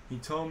 he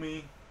told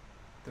me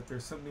that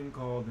there's something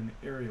called an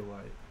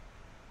arealight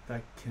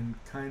that can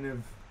kind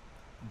of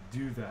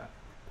do that.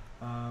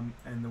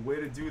 And the way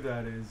to do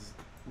that is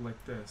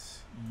like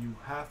this. You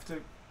have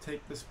to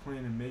take this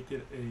plane and make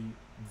it a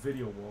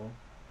video wall.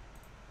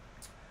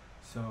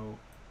 So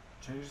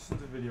change this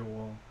into video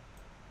wall.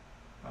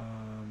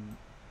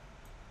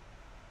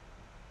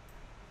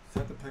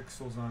 Set the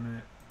pixels on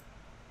it.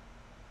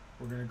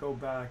 We're going to go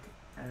back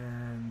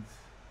and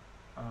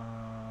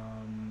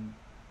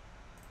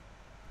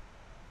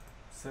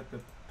set the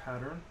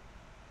pattern.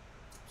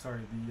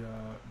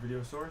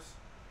 video source.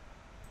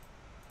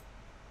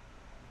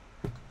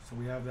 So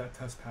we have that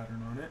test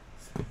pattern on it.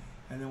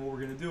 And then what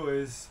we're going to do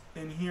is,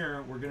 in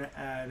here, we're going to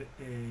add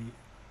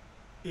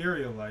a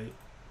arealight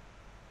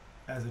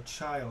as a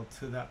child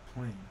to that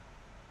plane.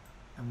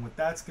 And what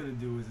that's going to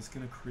do is it's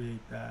going to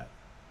create that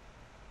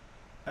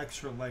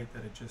extra light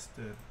that it just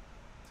did.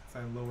 So if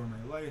I lower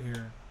my light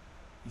here,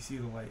 you see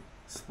the light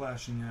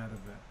splashing out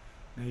of it.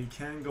 Now you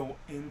can go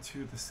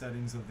into the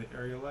settings of the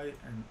arealight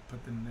and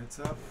put the nits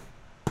up,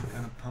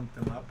 kind of pump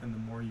them up, and the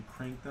more you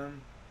crank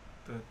them,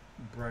 the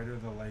brighter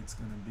the light's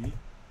going to be.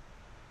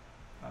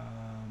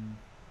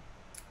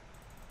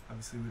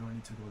 Obviously we don't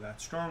need to go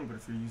that strong, but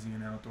if you're using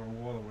an outdoor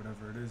wall or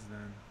whatever it is,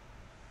 then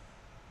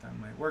that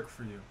might work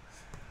for you.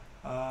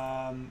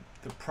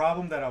 The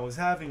problem that I was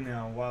having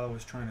now while I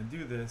was trying to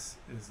do this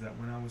is that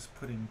when I was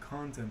putting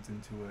content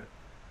into it,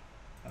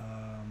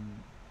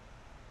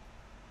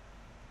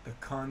 the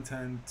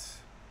content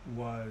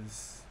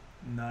was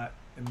not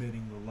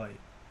emitting the light.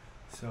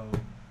 So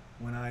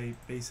when I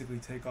basically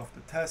take off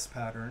the test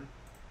pattern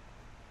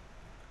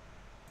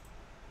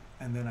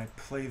and then I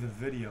play the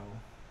video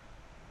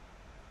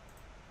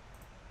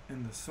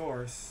in the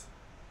source,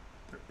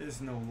 there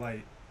is no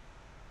light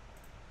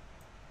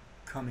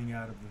coming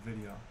out of the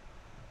video.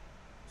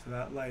 So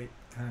that light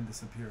kind of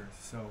disappears.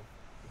 So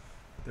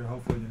they're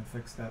hopefully going to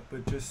fix that.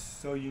 But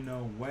just so you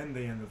know, when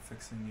they end up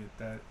fixing it,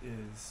 that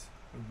is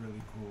a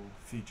really cool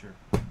feature.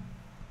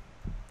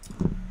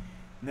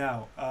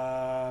 Now,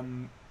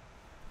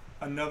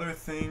 another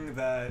thing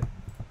that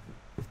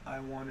I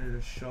wanted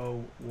to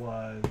show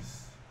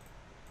was,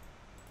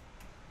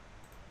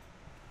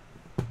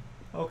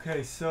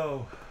 okay,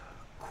 so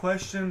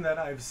question that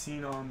I've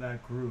seen on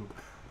that group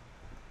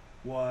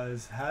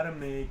was how to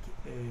make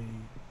a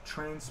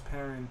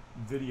transparent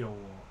video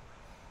wall.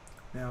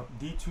 Now,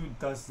 D2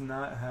 does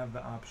not have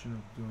the option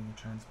of doing a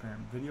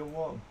transparent video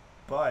wall,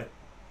 but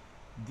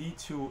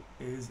D2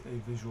 is a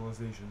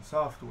visualization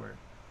software.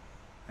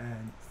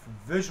 And for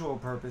visual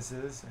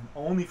purposes, and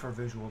only for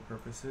visual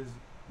purposes,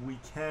 we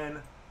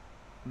can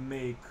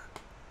make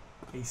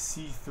a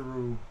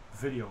see-through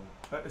video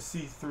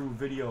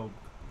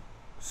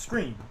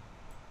screen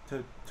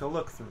to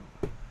look through.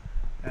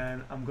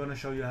 And I'm going to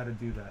show you how to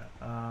do that.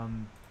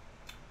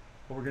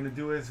 What we're going to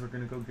do is we're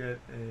going to go get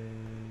a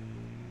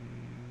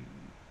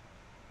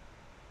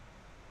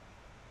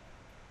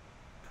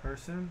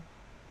person.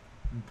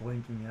 I'm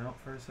blinking out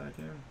for a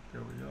second.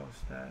 There we go,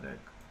 static.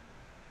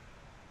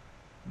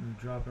 I'm going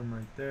to drop him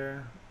right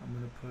there. I'm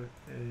going to put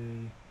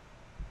a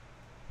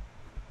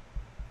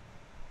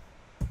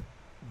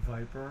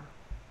Viper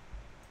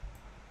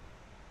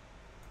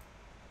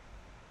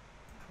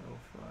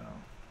profile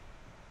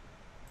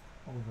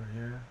over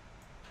here.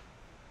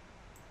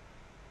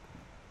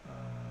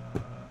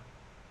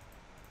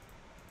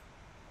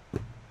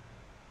 Put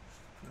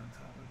on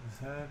top of his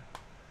head.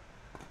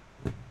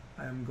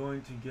 I am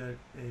going to get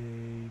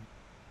a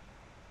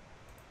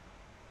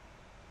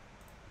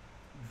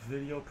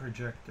video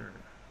projector,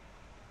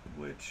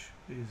 which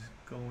is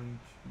going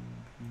to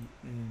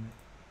be in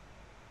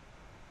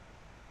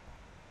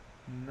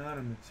not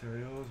in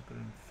materials, but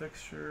in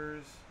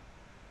fixtures,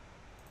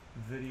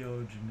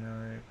 video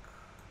generic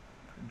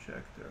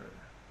projector.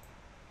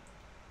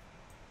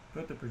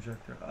 Put the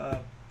projector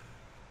up,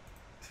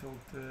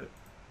 tilt it.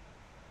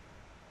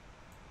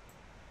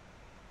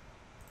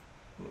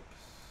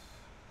 Whoops.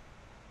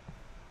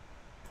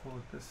 Pull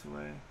it this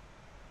way,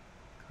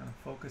 kind of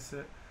focus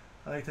it.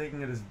 I like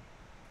taking it as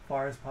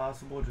far as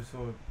possible, just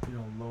so it,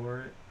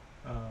 lower it.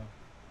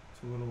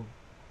 It's a little,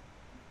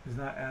 it's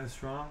not as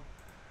strong.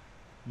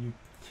 You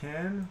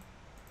can,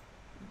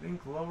 I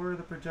think, lower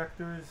the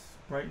projector's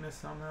brightness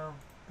somehow.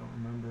 Don't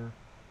remember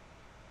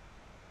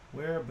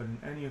where, but in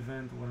any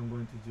event, what I'm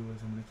going to do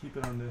is I'm going to keep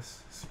it on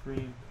this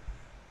screen.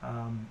 I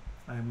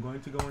am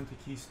going to go into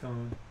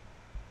Keystone.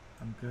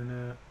 I'm going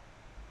to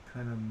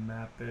kind of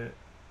map it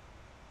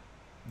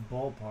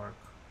ballpark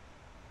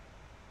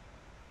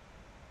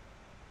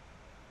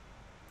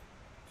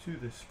to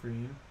the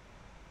screen.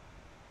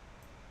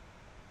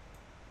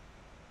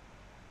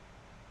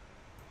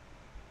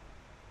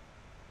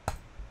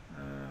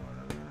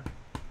 Whatever.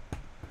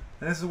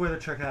 And this is where the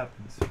trick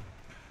happens.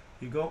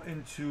 You go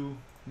into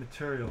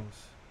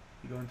materials,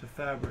 you go into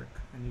fabric,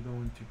 and you go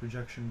into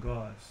projection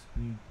gauze,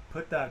 and you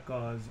put that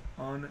gauze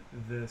on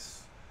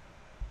this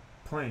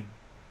plane.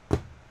 And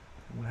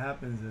what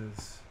happens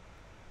is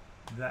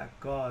that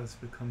gauze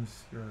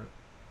becomes your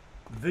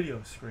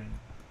video screen.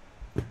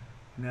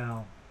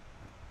 Now,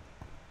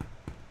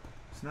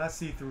 it's not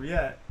see-through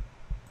yet,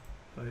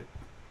 but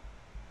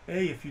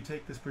if you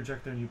take this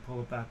projector and you pull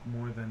it back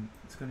more, then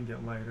it's going to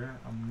get lighter.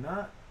 I'm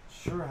not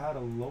sure how to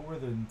lower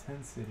the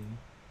intensity,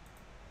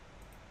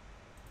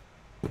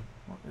 or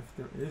if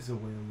there is a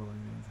way of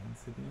lowering the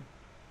intensity.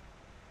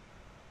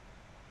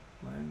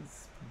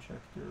 Lens,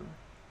 projector.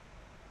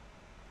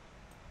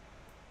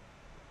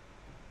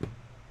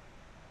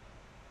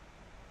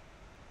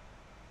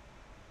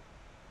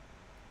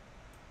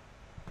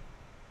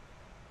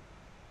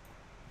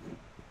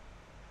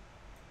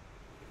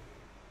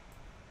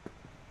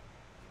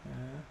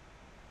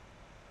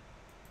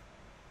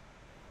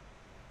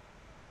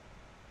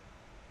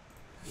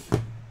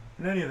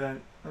 In any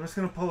event, I'm just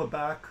going to pull it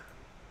back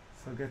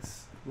so it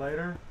gets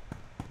lighter.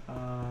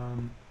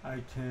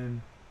 I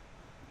can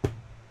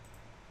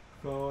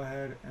go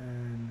ahead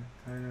and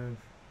kind of,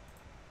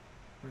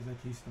 where's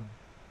that keystone?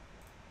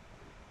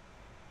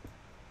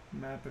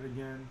 Map it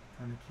again,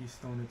 kind of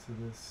keystone it to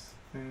this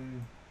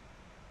thing,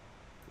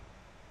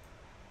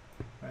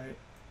 right?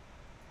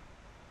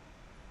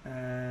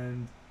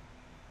 And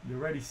you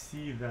already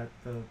see that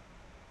the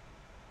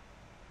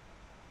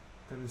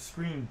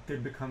screen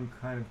did become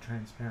kind of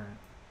transparent.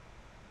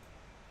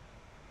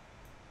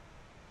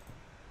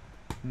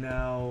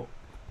 Now,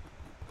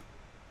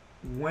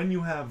 when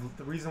you have,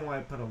 the reason why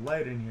I put a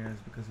light in here is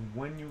because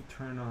when you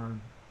turn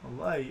on a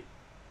light,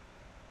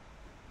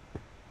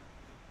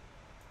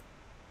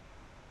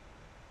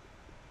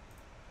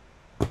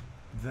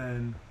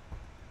 then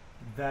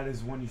that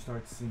is when you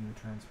start seeing the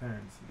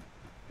transparency.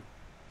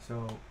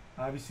 So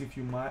obviously if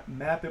you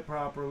map it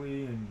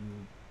properly and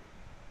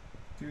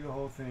you do the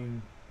whole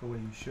thing the way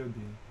you should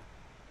be,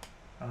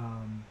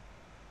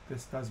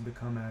 this does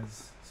become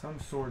as some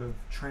sort of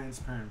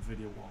transparent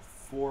video wall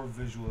for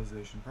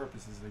visualization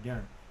purposes.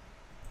 Again,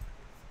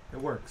 it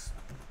works.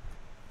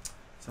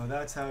 So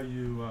that's how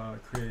you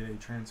create a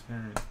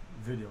transparent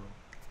video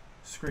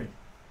screen.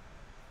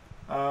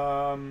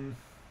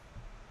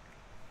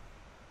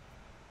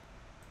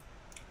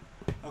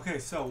 Okay,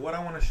 so what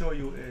I want to show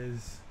you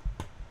is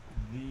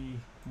the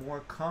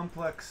more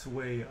complex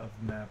way of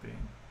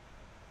mapping.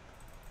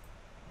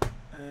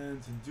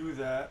 And to do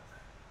that,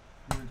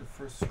 I'm going to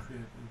first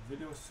create a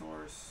video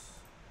source.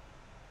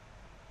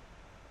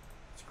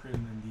 Let's create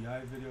an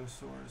NDI video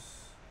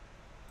source.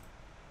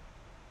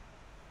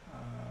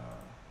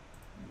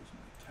 Use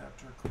my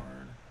capture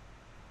card.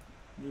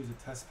 Use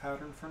a test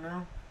pattern for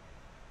now.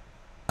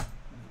 I'm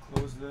going to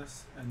close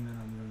this, and then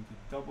I'm going to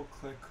double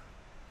click,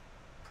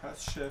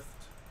 press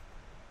shift,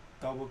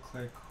 double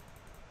click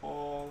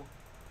all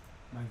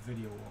my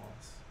video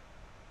walls.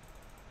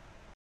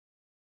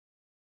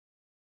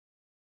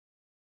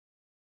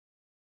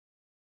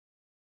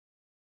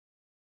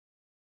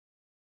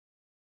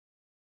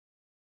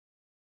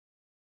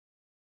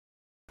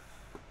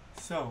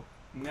 So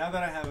now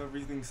that I have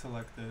everything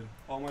selected,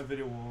 all my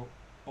video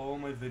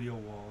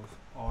walls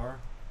are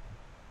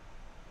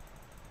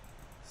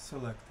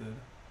selected,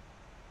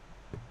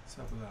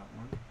 except for that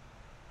one.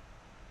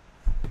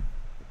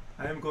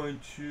 I am going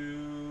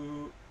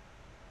to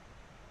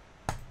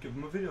give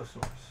them a video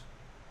source.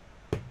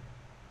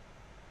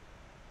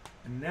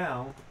 And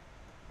now,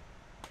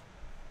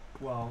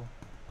 well,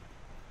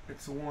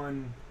 it's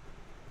one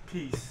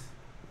piece,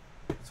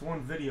 it's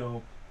one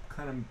video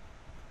kind of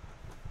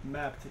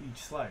mapped to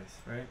each slice,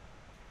 right?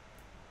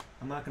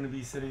 I'm not going to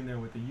be sitting there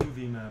with the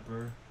UV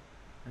mapper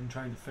and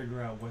trying to figure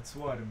out what's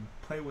what and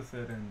play with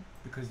it, and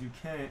because you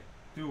can't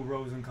do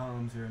rows and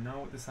columns here.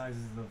 Now with the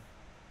sizes of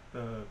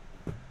the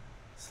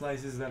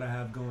slices that I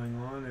have going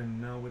on,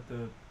 and now with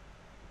the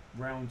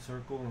round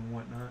circle and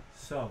whatnot.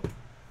 So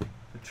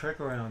the trick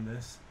around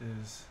this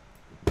is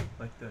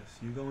like this.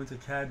 You go into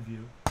CAD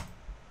view,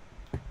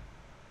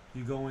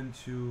 you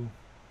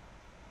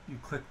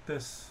click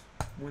this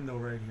window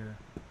right here,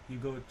 you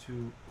go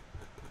to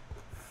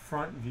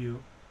front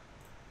view,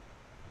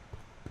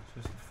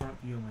 just the front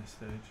view of my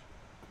stage.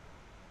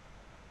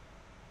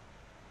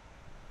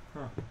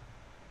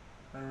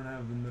 I don't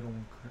have the middle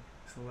one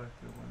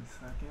selected. 1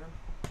 second.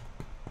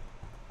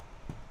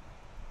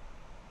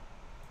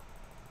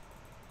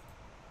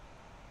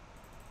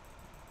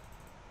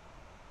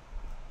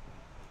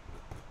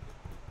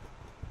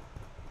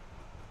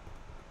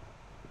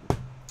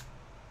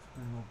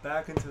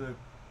 Back into the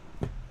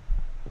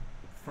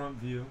front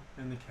view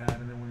in the CAD,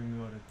 and then we're going to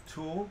go to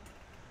Tool,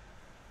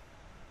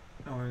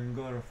 and we're going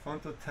to go to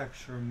Frontal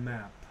Texture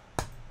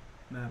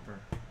Mapper,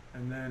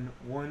 and then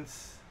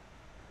once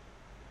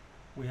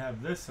we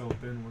have this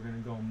open, we're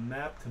going to go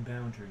Map to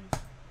Boundaries,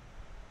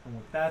 and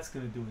what that's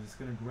going to do is it's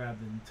going to grab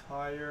the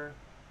entire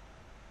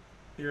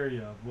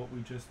area of what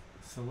we just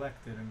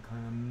selected and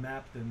kind of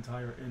map the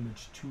entire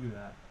image to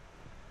that.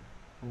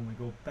 When we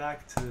go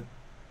back to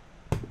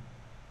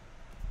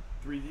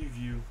 3D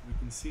view, we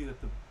can see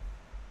that the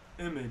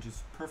image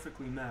is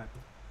perfectly mapped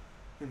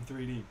in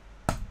 3D.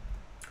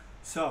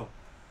 So,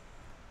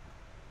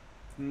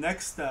 the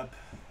next step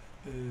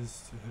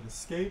is to hit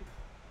escape,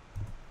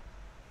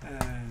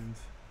 and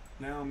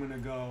now I'm going to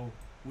go,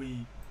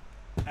 we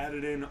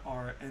added in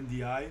our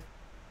NDI.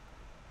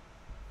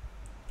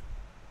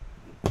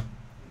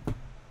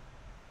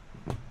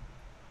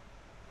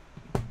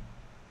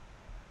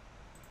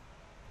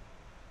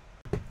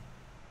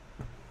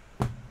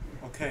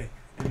 Okay.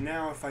 And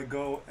now if I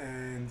go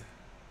and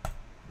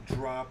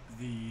drop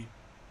the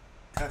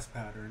test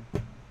pattern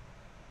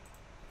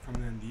from the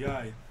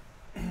NDI,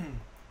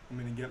 I'm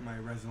going to get my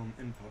resin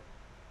input.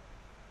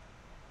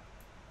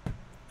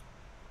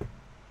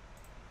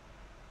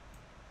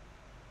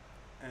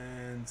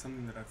 And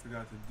something that I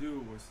forgot to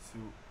do was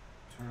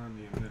to turn on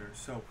the emitter.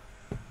 So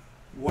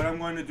what I'm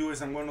going to do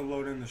is I'm going to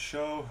load in the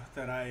show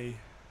that I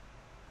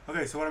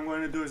Okay, so what I'm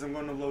going to do is I'm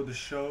going to load the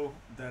show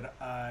that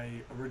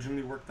I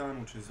originally worked on,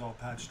 which is all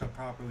patched up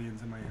properly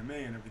into my MA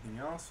and everything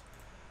else.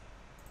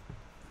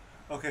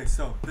 Okay,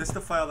 so this is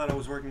the file that I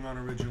was working on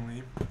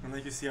originally, and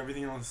like you see,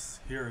 everything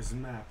else here is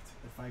mapped.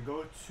 If I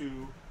go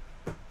to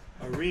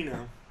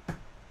Arena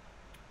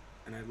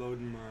and I load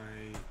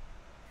my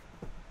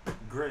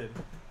grid,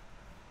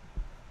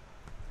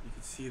 you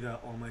can see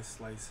that all my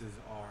slices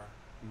are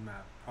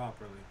mapped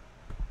properly.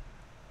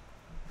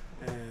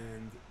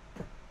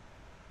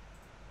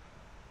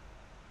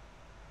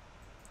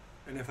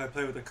 And if I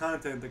play with the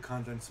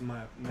content's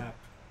mapped.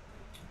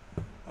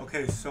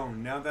 Okay, so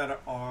now that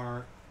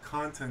our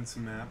content's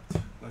mapped,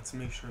 let's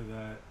make sure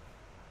that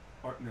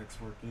artnet's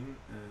working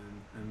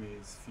and MA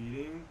is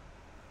feeding.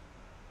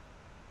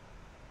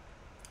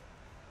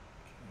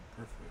 Okay,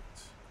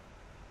 perfect.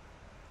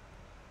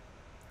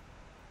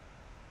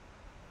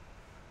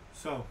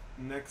 So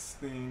next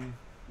thing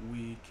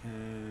we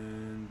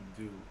can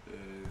do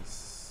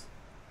is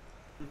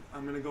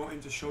I'm going to go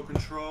into show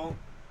control.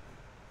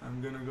 I'm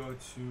going to go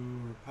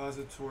to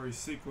repository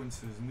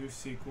sequences, new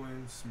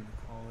sequence. I'm going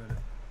to call it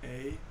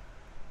A.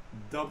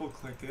 Double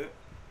click it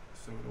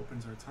so it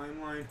opens our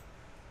timeline.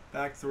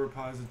 Back to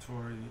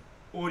repository,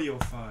 audio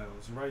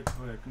files, right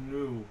click,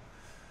 new.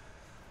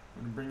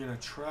 I'm going to bring in a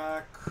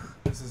track.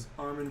 This is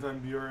Armin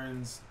van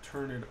Buuren's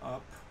Turn It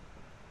Up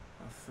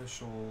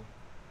official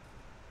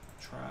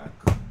track.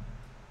 We're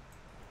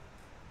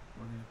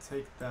going to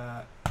take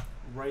that,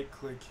 right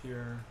click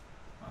here,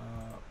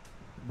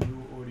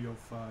 new audio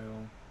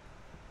file.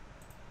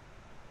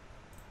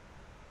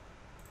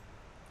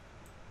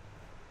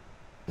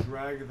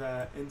 Drag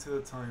that into the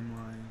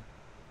timeline.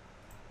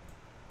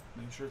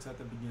 Make sure it's at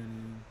the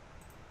beginning.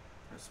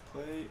 Press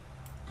play.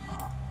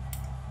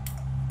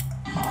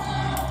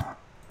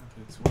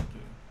 Okay, it's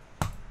working.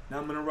 Now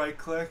I'm going to right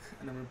click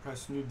and I'm going to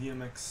press new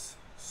DMX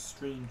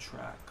stream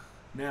track.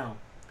 Now,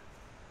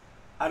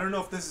 I don't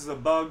know if this is a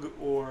bug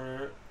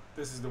or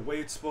this is the way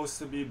it's supposed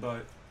to be,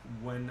 but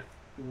when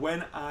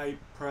I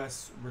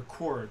press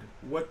record,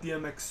 what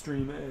DMX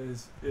stream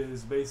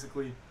is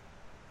basically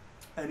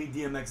any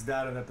DMX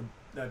data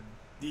that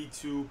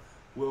D2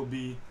 will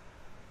be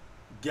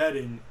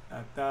getting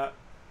at that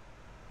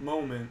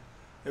moment.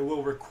 It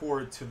will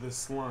record to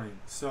this line.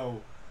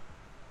 So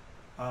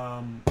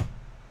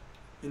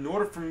in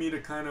order for me to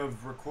kind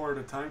of record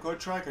a timecode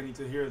track, I need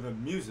to hear the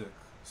music.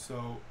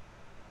 So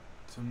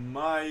to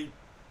my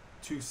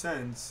 2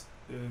 cents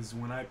is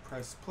when I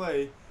press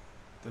play,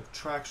 the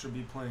track should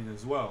be playing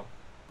as well,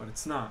 but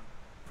it's not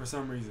for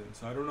some reason.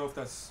 So I don't know if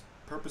that's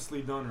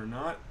purposely done or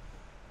not,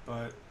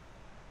 but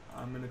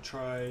I'm going to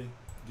try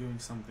doing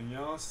something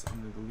else. I'm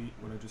going to delete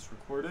what I just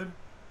recorded.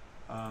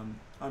 I'm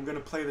going to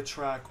play the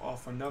track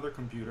off another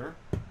computer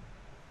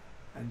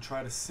and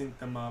try to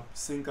sync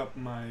up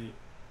my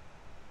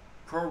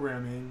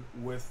programming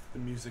with the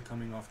music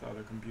coming off the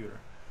other computer,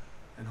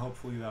 and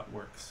hopefully that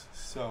works.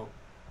 So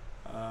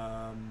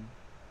I'm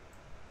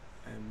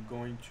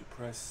going to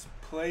press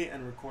play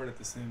and record at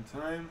the same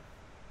time.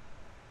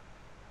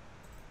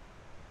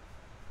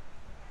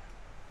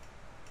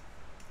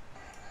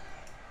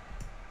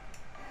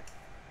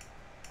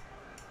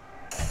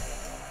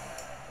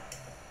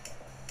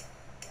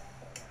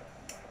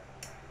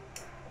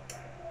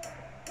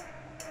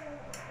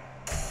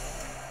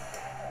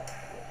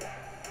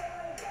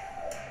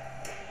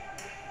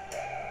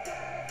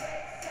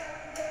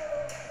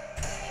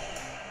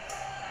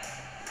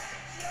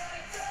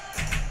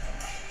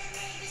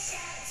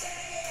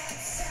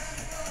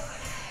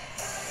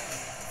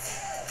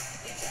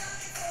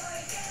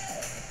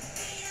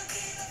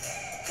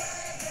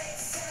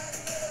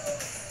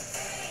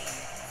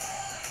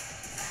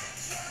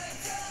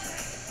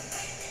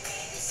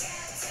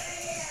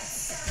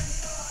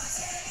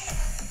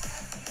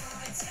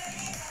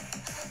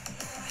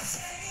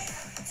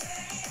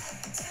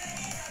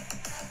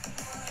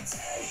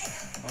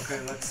 Okay,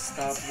 let's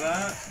stop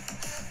that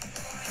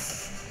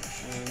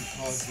and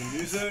pause the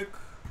music,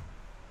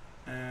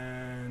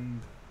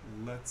 and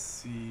let's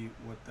see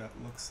what that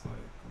looks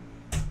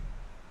like.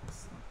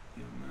 Stop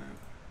DMX.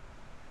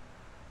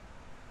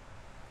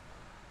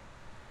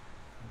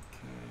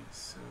 Okay,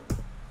 so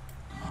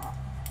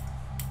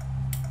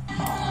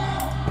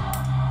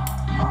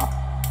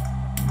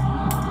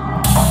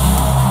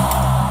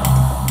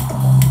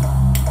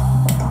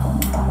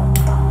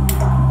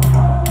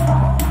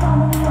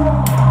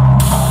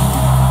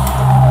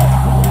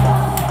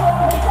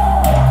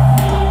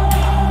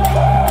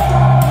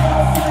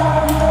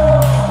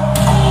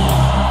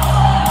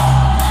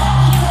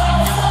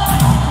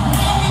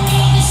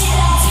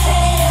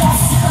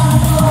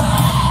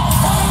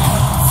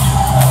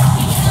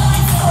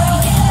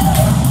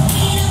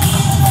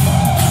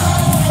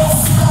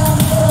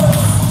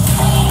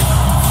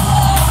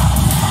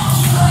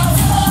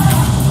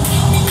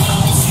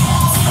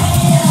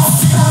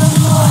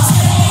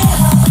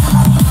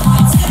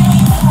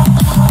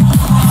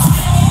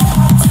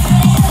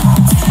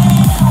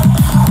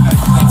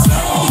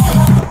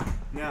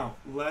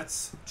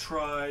let's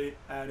try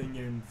adding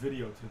in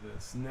video to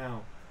this.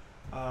 Now,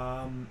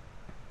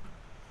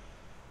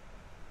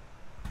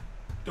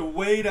 The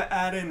way to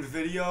add in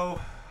video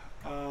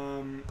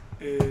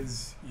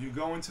is you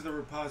go into the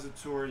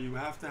repository, you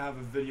have to have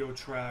a video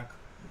track,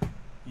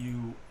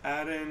 you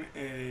add in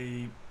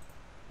a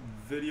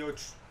video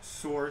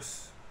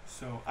source.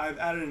 So I've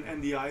added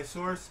an NDI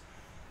source,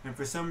 and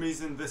for some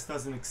reason this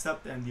doesn't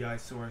accept the NDI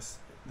source.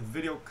 The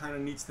video kind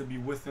of needs to be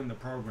within the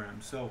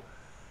program. So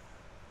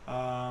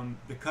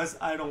because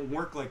I don't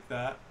work like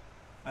that,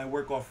 I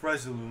work off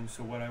Resolume.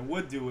 So what I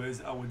would do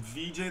is I would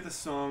VJ the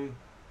song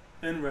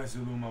in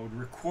Resolume, I would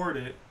record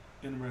it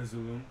in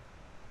Resolume,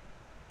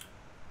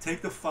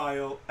 take the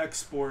file,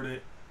 export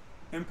it,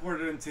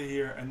 import it into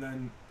here, and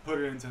then put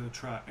it into the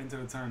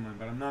timeline.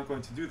 But I'm not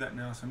going to do that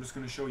now, so I'm just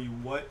going to show you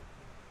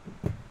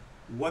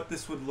what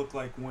this would look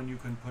like when you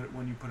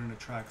put in a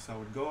track. So I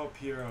would go up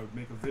here, I would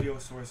make a video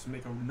source,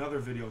 make another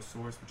video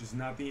source, which is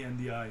not the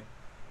NDI.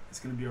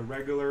 It's going to be a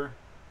regular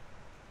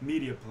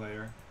media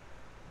player.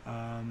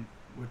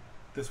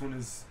 This one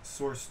is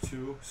source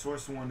 2.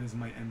 Source 1 is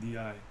my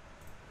NDI.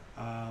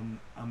 I'm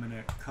going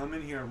to come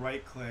in here,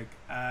 right click,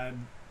 add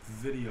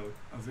video,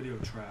 a video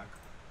track,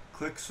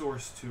 click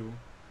source 2,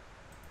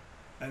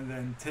 and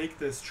then take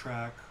this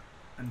track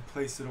and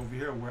place it over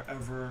here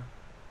wherever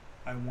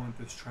I want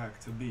this track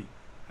to be.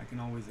 I can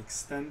always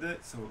extend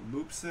it so it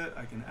loops it.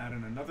 I can add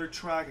in another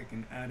track. I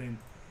can add in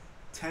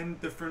 10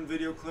 different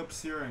video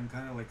clips here and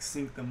kind of like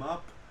sync them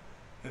up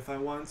if I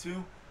want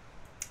to.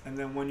 And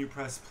then when you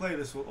press play,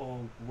 this will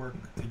all work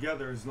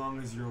together as long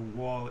as your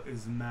wall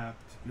is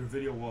mapped, your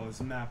video wall is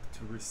mapped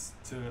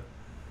to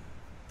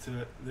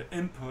the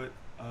input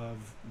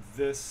of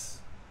this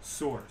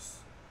source.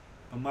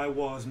 But my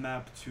wall is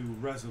mapped to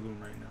Resolume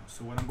right now.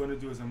 So what I'm going to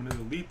do is I'm going to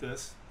delete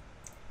this,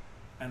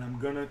 and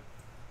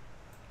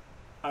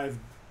I've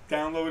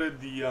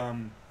downloaded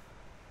the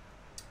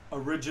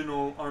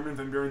original Armin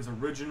van Buuren's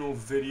original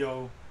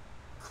video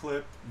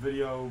clip,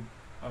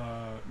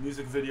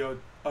 music video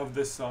of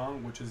this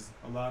song, which is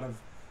a lot of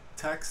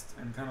text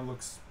and kind of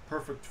looks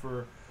perfect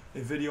for a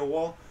video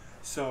wall.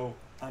 So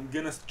I'm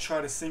gonna try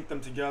to sync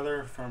them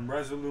together from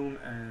Resolume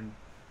and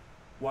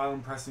while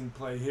I'm pressing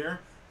play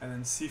here, and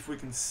then see if we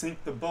can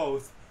sync the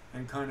both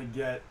and kind of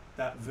get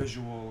that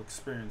visual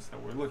experience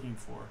that we're looking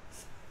for.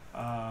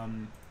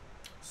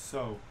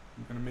 So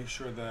I'm gonna make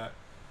sure that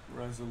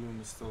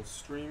Resolume is still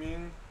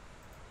streaming.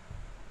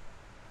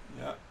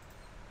 Yep.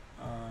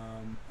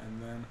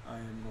 And then I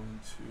am going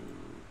to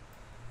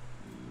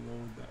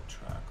load that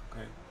track.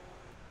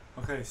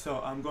 Okay,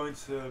 so I'm going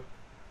to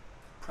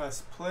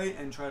press play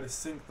and try to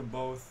sync the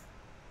both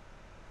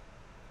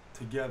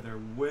together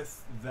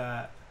with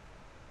that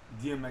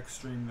DMX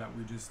stream that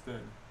we just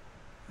did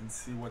and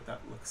see what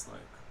that looks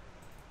like.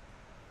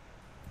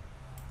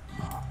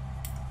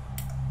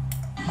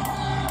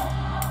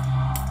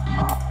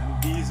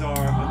 And these are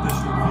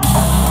additional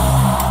videos.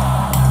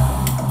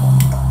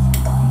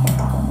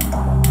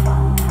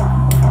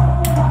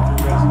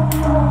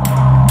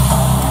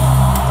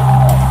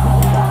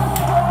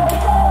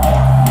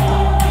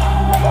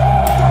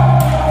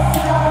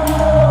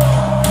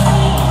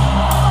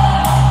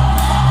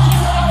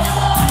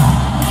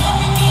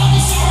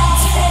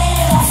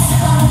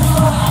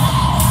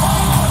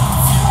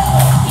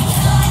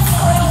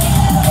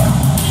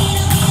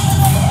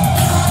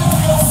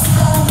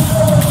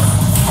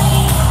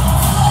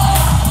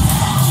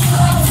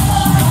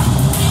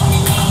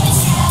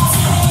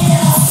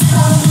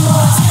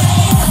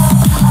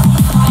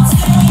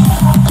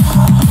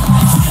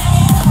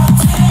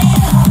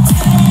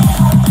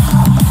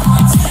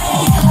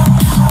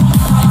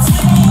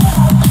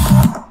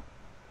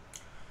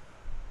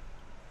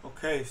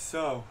 Okay,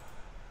 so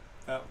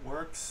that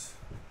works.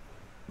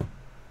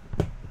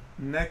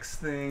 Next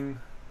thing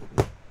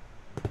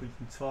we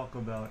can talk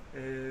about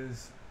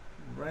is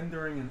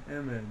rendering an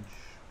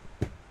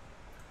image.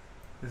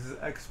 This is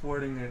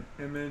exporting an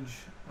image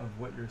of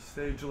what your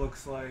stage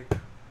looks like.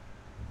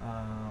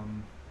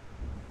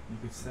 You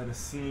could set a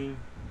scene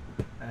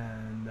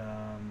and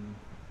let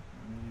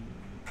me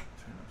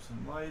turn up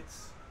some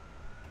lights,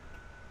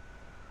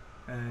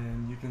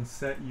 and you can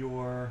set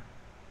your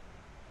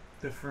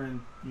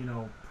different,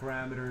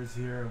 parameters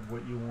here of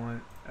what you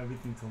want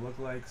everything to look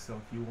like. So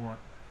if you want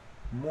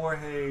more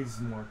haze,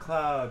 more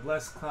cloud,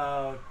 less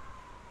cloud,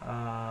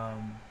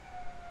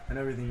 and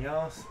everything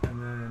else,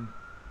 and then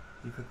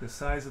you click the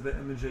size of the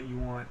image that you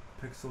want,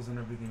 pixels and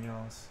everything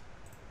else,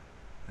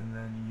 and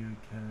then you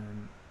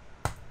can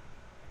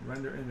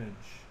render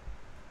image,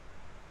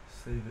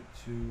 save it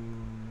to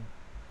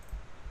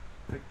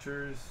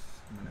pictures.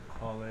 I'm going to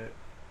call it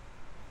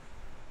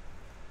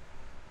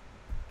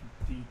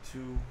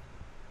D2,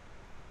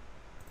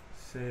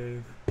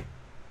 save.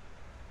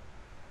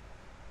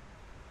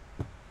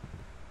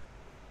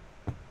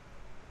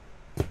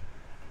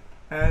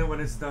 And when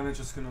it's done, it's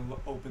just going to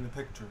open the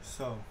picture.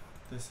 So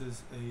this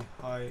is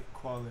a high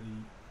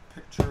quality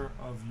picture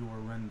of your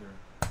render.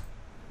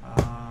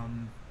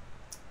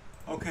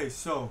 Okay,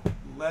 so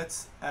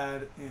let's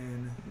add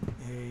in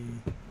a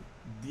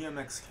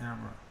DMX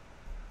camera.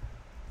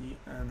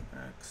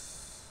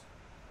 DMX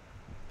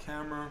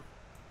camera.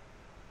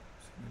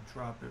 Just going to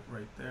drop it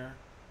right there.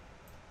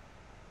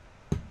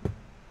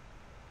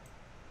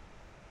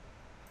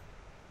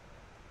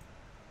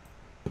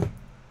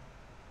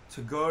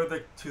 To go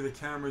to the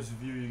camera's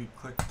view, you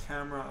click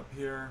camera up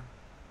here,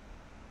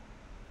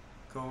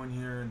 go in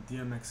here,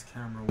 DMX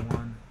camera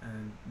 1,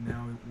 and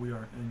now we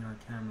are in our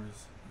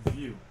camera's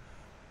view.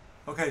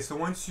 Okay, so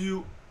once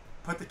you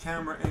put the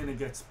camera in, it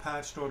gets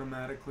patched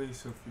automatically.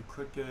 So if you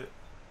click it,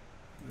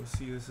 you'll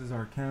see this is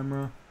our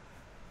camera.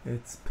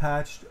 It's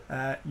patched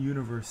at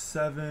universe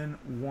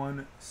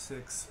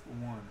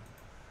 7161.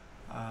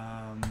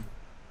 And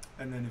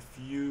then if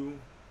you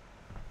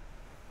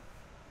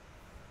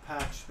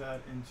patch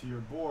that into your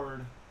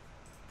board,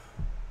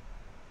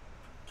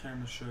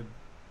 camera should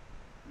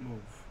move.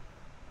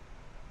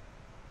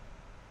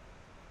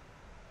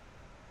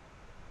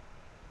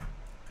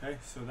 Okay,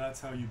 so that's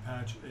how you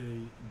patch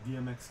a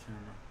DMX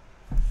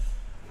camera.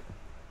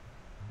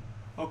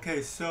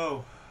 Okay,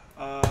 so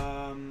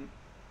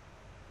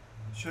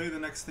show you the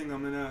next thing.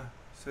 I'm gonna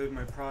save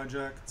my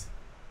project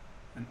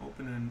and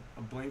open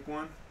a blank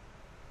one.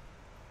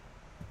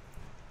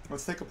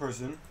 Let's take a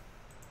person,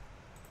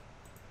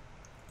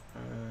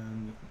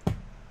 and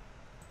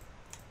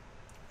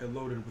it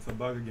loaded with a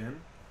bug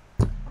again,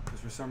 because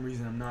for some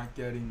reason I'm not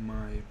getting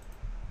my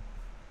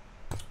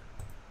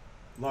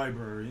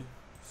library.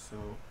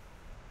 So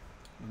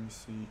let me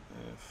see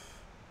if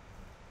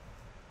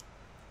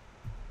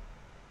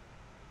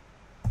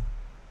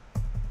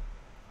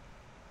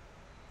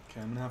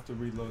okay, I'm gonna have to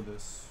reload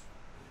this.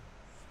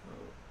 So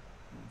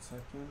 1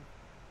 second.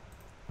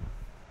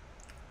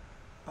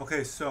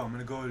 Okay, so I'm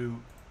gonna go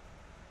to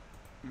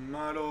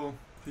model,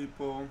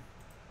 people,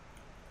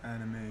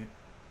 animate.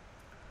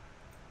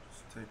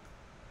 Just take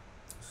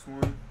this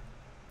one.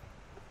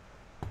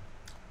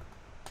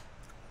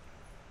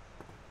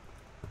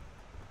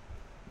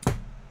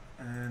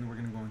 And we're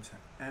gonna go into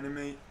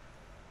animate.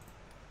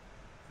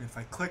 And if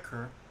I click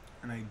her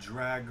and I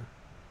drag,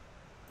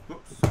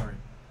 oops, sorry.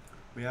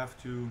 We have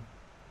to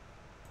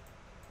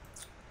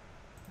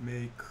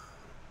make,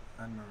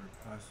 add my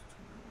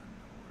repository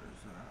window, where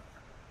is that?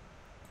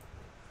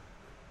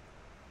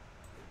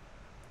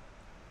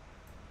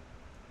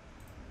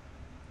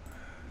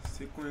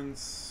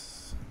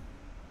 Sequence,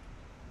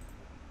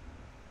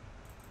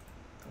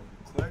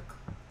 double click,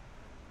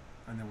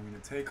 and then we're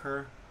gonna take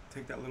her,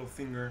 take that little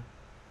finger,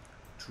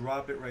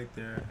 drop it right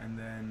there, and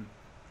then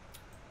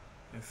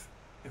if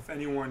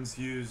anyone's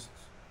used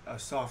a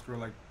software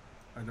like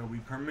Adobe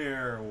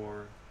Premiere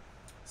or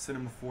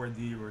Cinema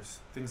 4D or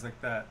things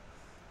like that,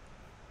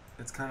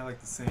 it's kind of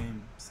like the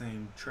same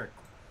trick.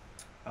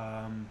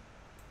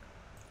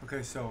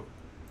 Okay, so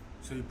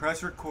you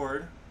press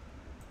record,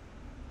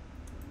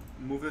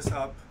 move this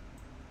up,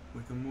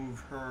 we can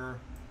move her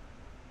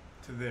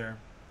to there,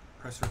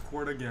 press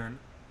record again,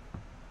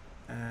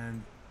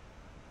 and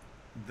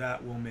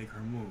that will make her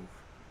move.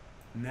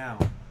 Now,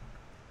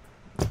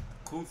 the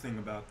cool thing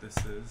about this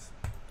is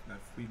that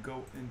if we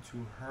go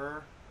into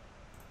her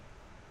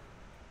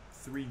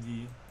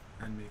 3D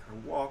and make her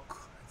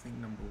walk, I think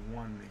number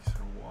 1 makes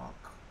her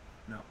walk.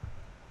 No.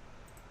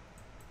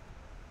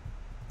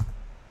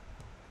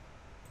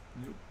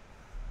 Nope.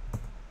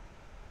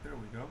 There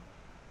we go.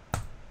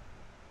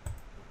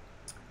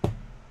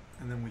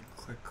 And then we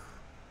click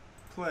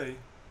play,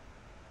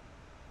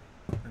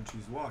 and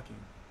she's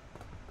walking.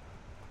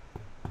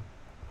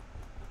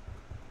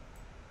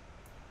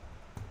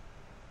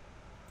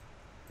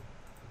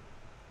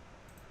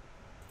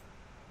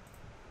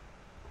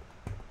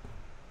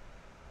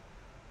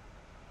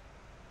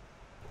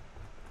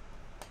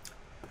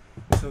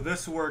 So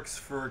this works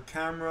for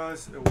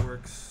cameras, it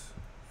works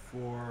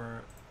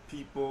for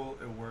people,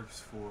 it works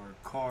for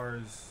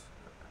cars.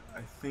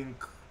 I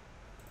think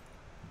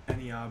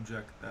any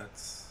object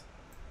that's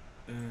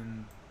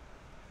in,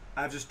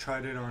 I've just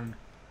tried it on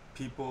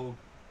people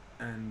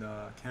and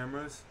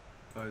cameras,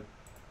 but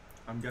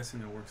I'm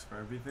guessing it works for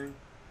everything.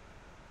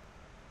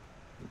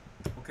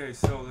 Okay,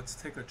 so let's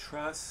take a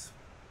truss,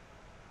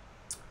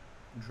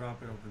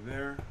 drop it over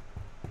there.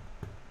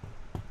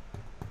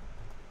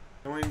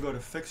 Then we can go to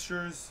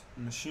fixtures,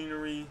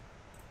 machinery,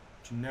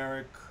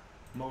 generic,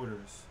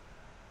 motors.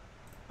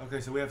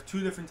 Okay, so we have 2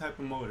 different types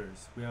of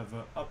motors. We have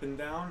up and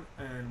down,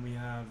 and we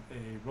have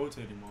a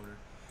rotating motor.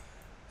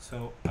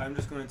 So I'm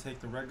just going to take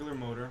the regular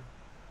motor,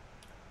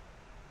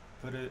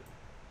 put it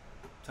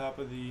top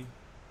of the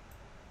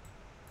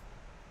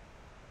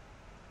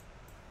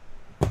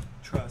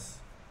truss.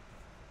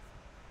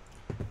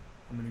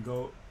 I'm going to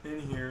go in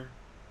here,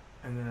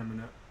 and then I'm going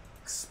to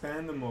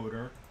expand the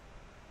motor.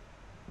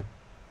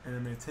 And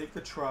I'm going to take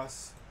the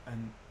truss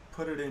and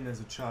put it in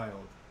as a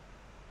child.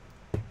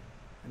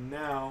 And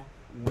now,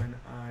 when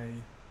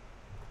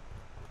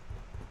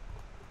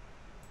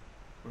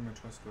where'd my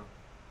truss go?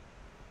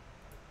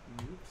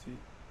 Oopsie.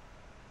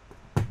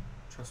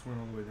 Truss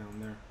went all the way down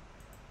there.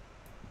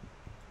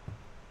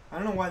 I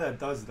don't know why that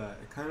does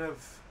that. It kind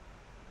of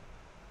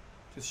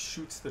just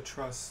shoots the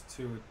truss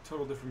to a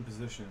total different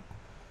position.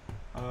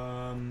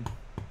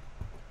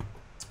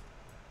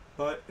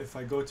 But if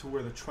I go to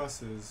where the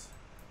truss is,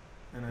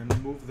 and I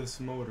move this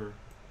motor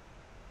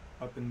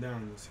up and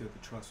down, you'll see that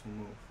the truss will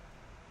move.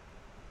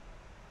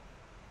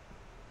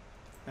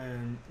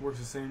 and works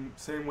the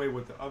same way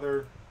with the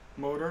other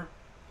motor,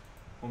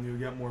 only you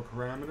get more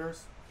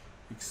parameters.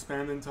 You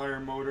expand the entire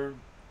motor,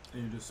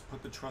 and you just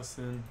put the truss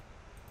in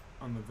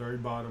on the very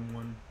bottom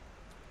one,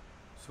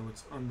 so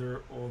it's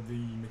under all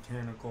the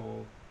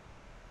mechanical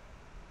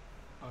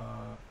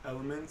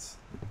elements,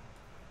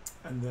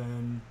 and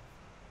then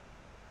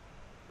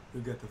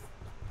you get to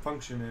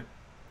function it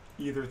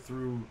either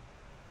through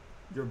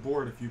your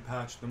board if you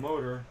patch the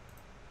motor,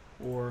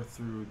 or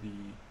through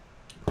the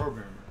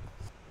programmer.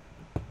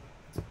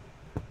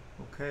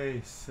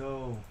 Okay,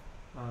 so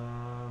let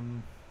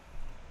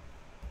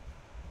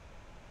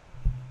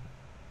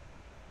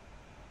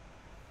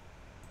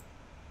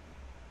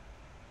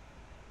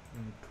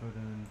me put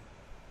in,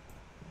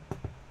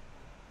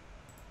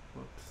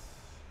 whoops,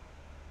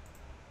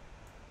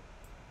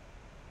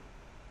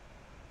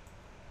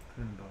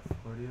 put in about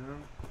 40 of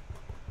them.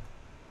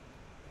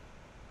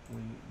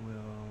 We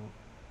will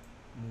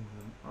move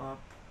them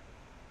up.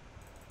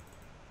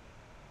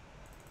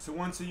 So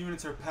once the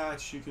units are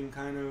patched, you can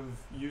kind of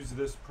use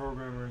this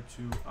programmer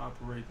to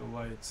operate the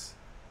lights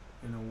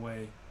in a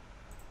way.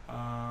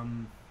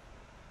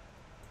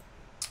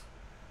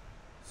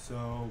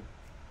 So,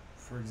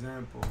 for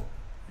example,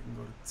 I can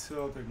go to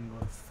tilt, I can go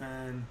to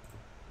fan,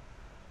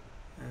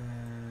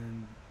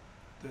 and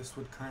this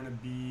would kind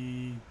of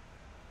be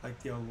like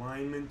the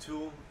alignment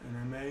tool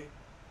in MA.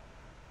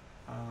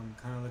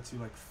 Kind of lets you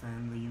like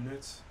fan the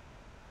units.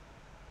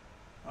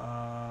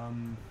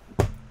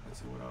 Let's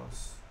see what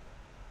else.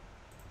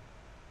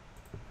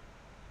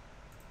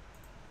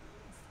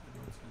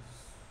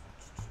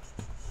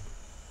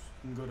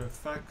 You can go to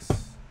effects,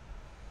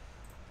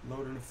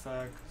 load an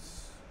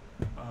effects.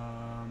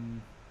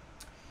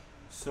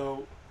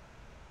 So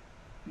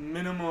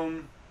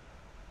minimum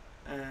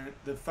and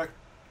the effect.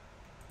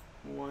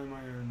 Why am I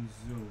on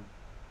zoom?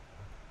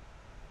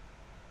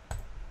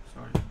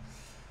 Sorry.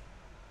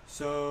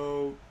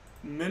 So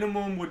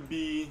minimum would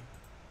be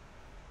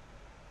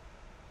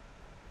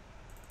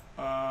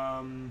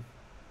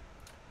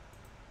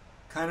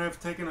kind of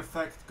take an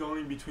effect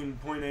going between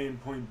point A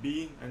and point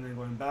B, and then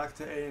going back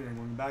to A, and then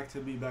going back to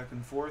B, back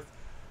and forth.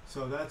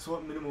 So that's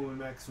what minimum and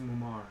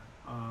maximum are.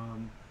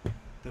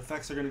 The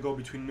effects are going to go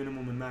between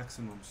minimum and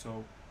maximum.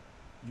 So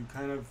you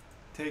kind of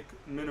take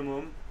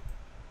minimum,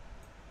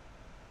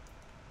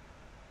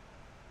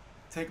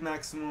 take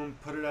maximum,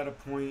 put it at a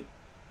point.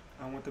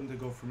 I want them to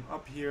go from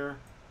up here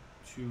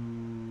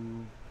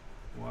to,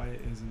 why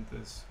isn't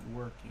this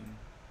working,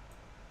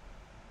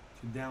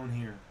 to down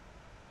here.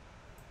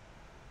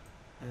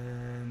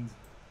 And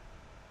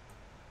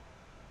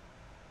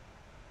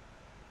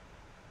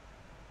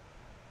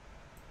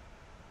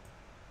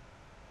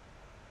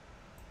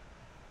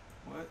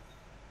what?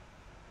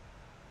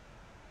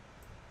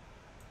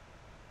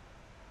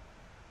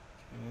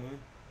 Okay,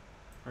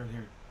 right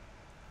here.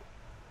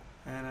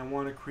 And I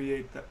want to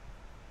create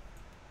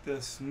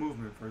this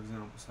movement, for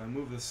example. So I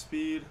move the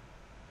speed,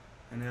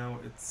 and now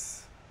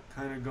it's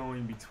kind of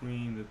going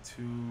between the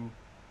two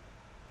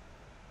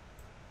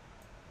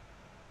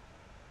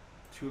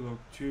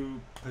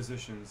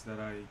positions that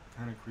I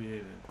kind of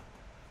created,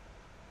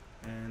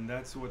 and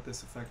that's what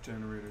this effect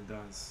generator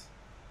does.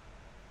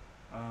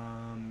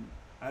 I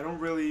haven't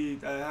really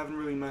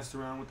messed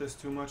around with this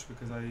too much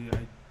because I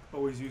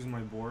always use my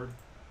board,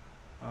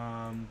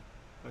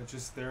 but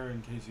just there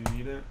in case you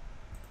need it.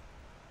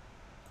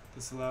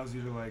 This allows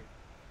you to, like,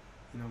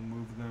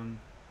 move them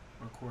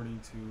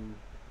according to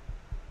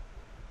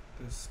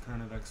this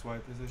kind of XY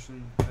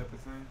position type of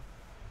thing.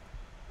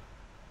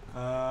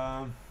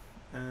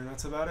 And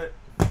that's about it.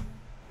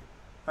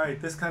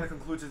 Alright, this kind of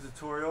concludes the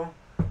tutorial.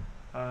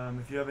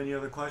 If you have any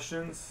other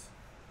questions,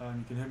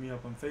 you can hit me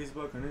up on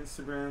Facebook and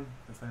Instagram.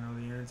 If I know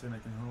the answer and I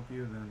can help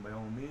you, then by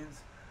all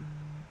means.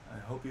 I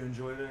hope you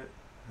enjoyed it.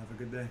 Have a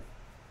good day.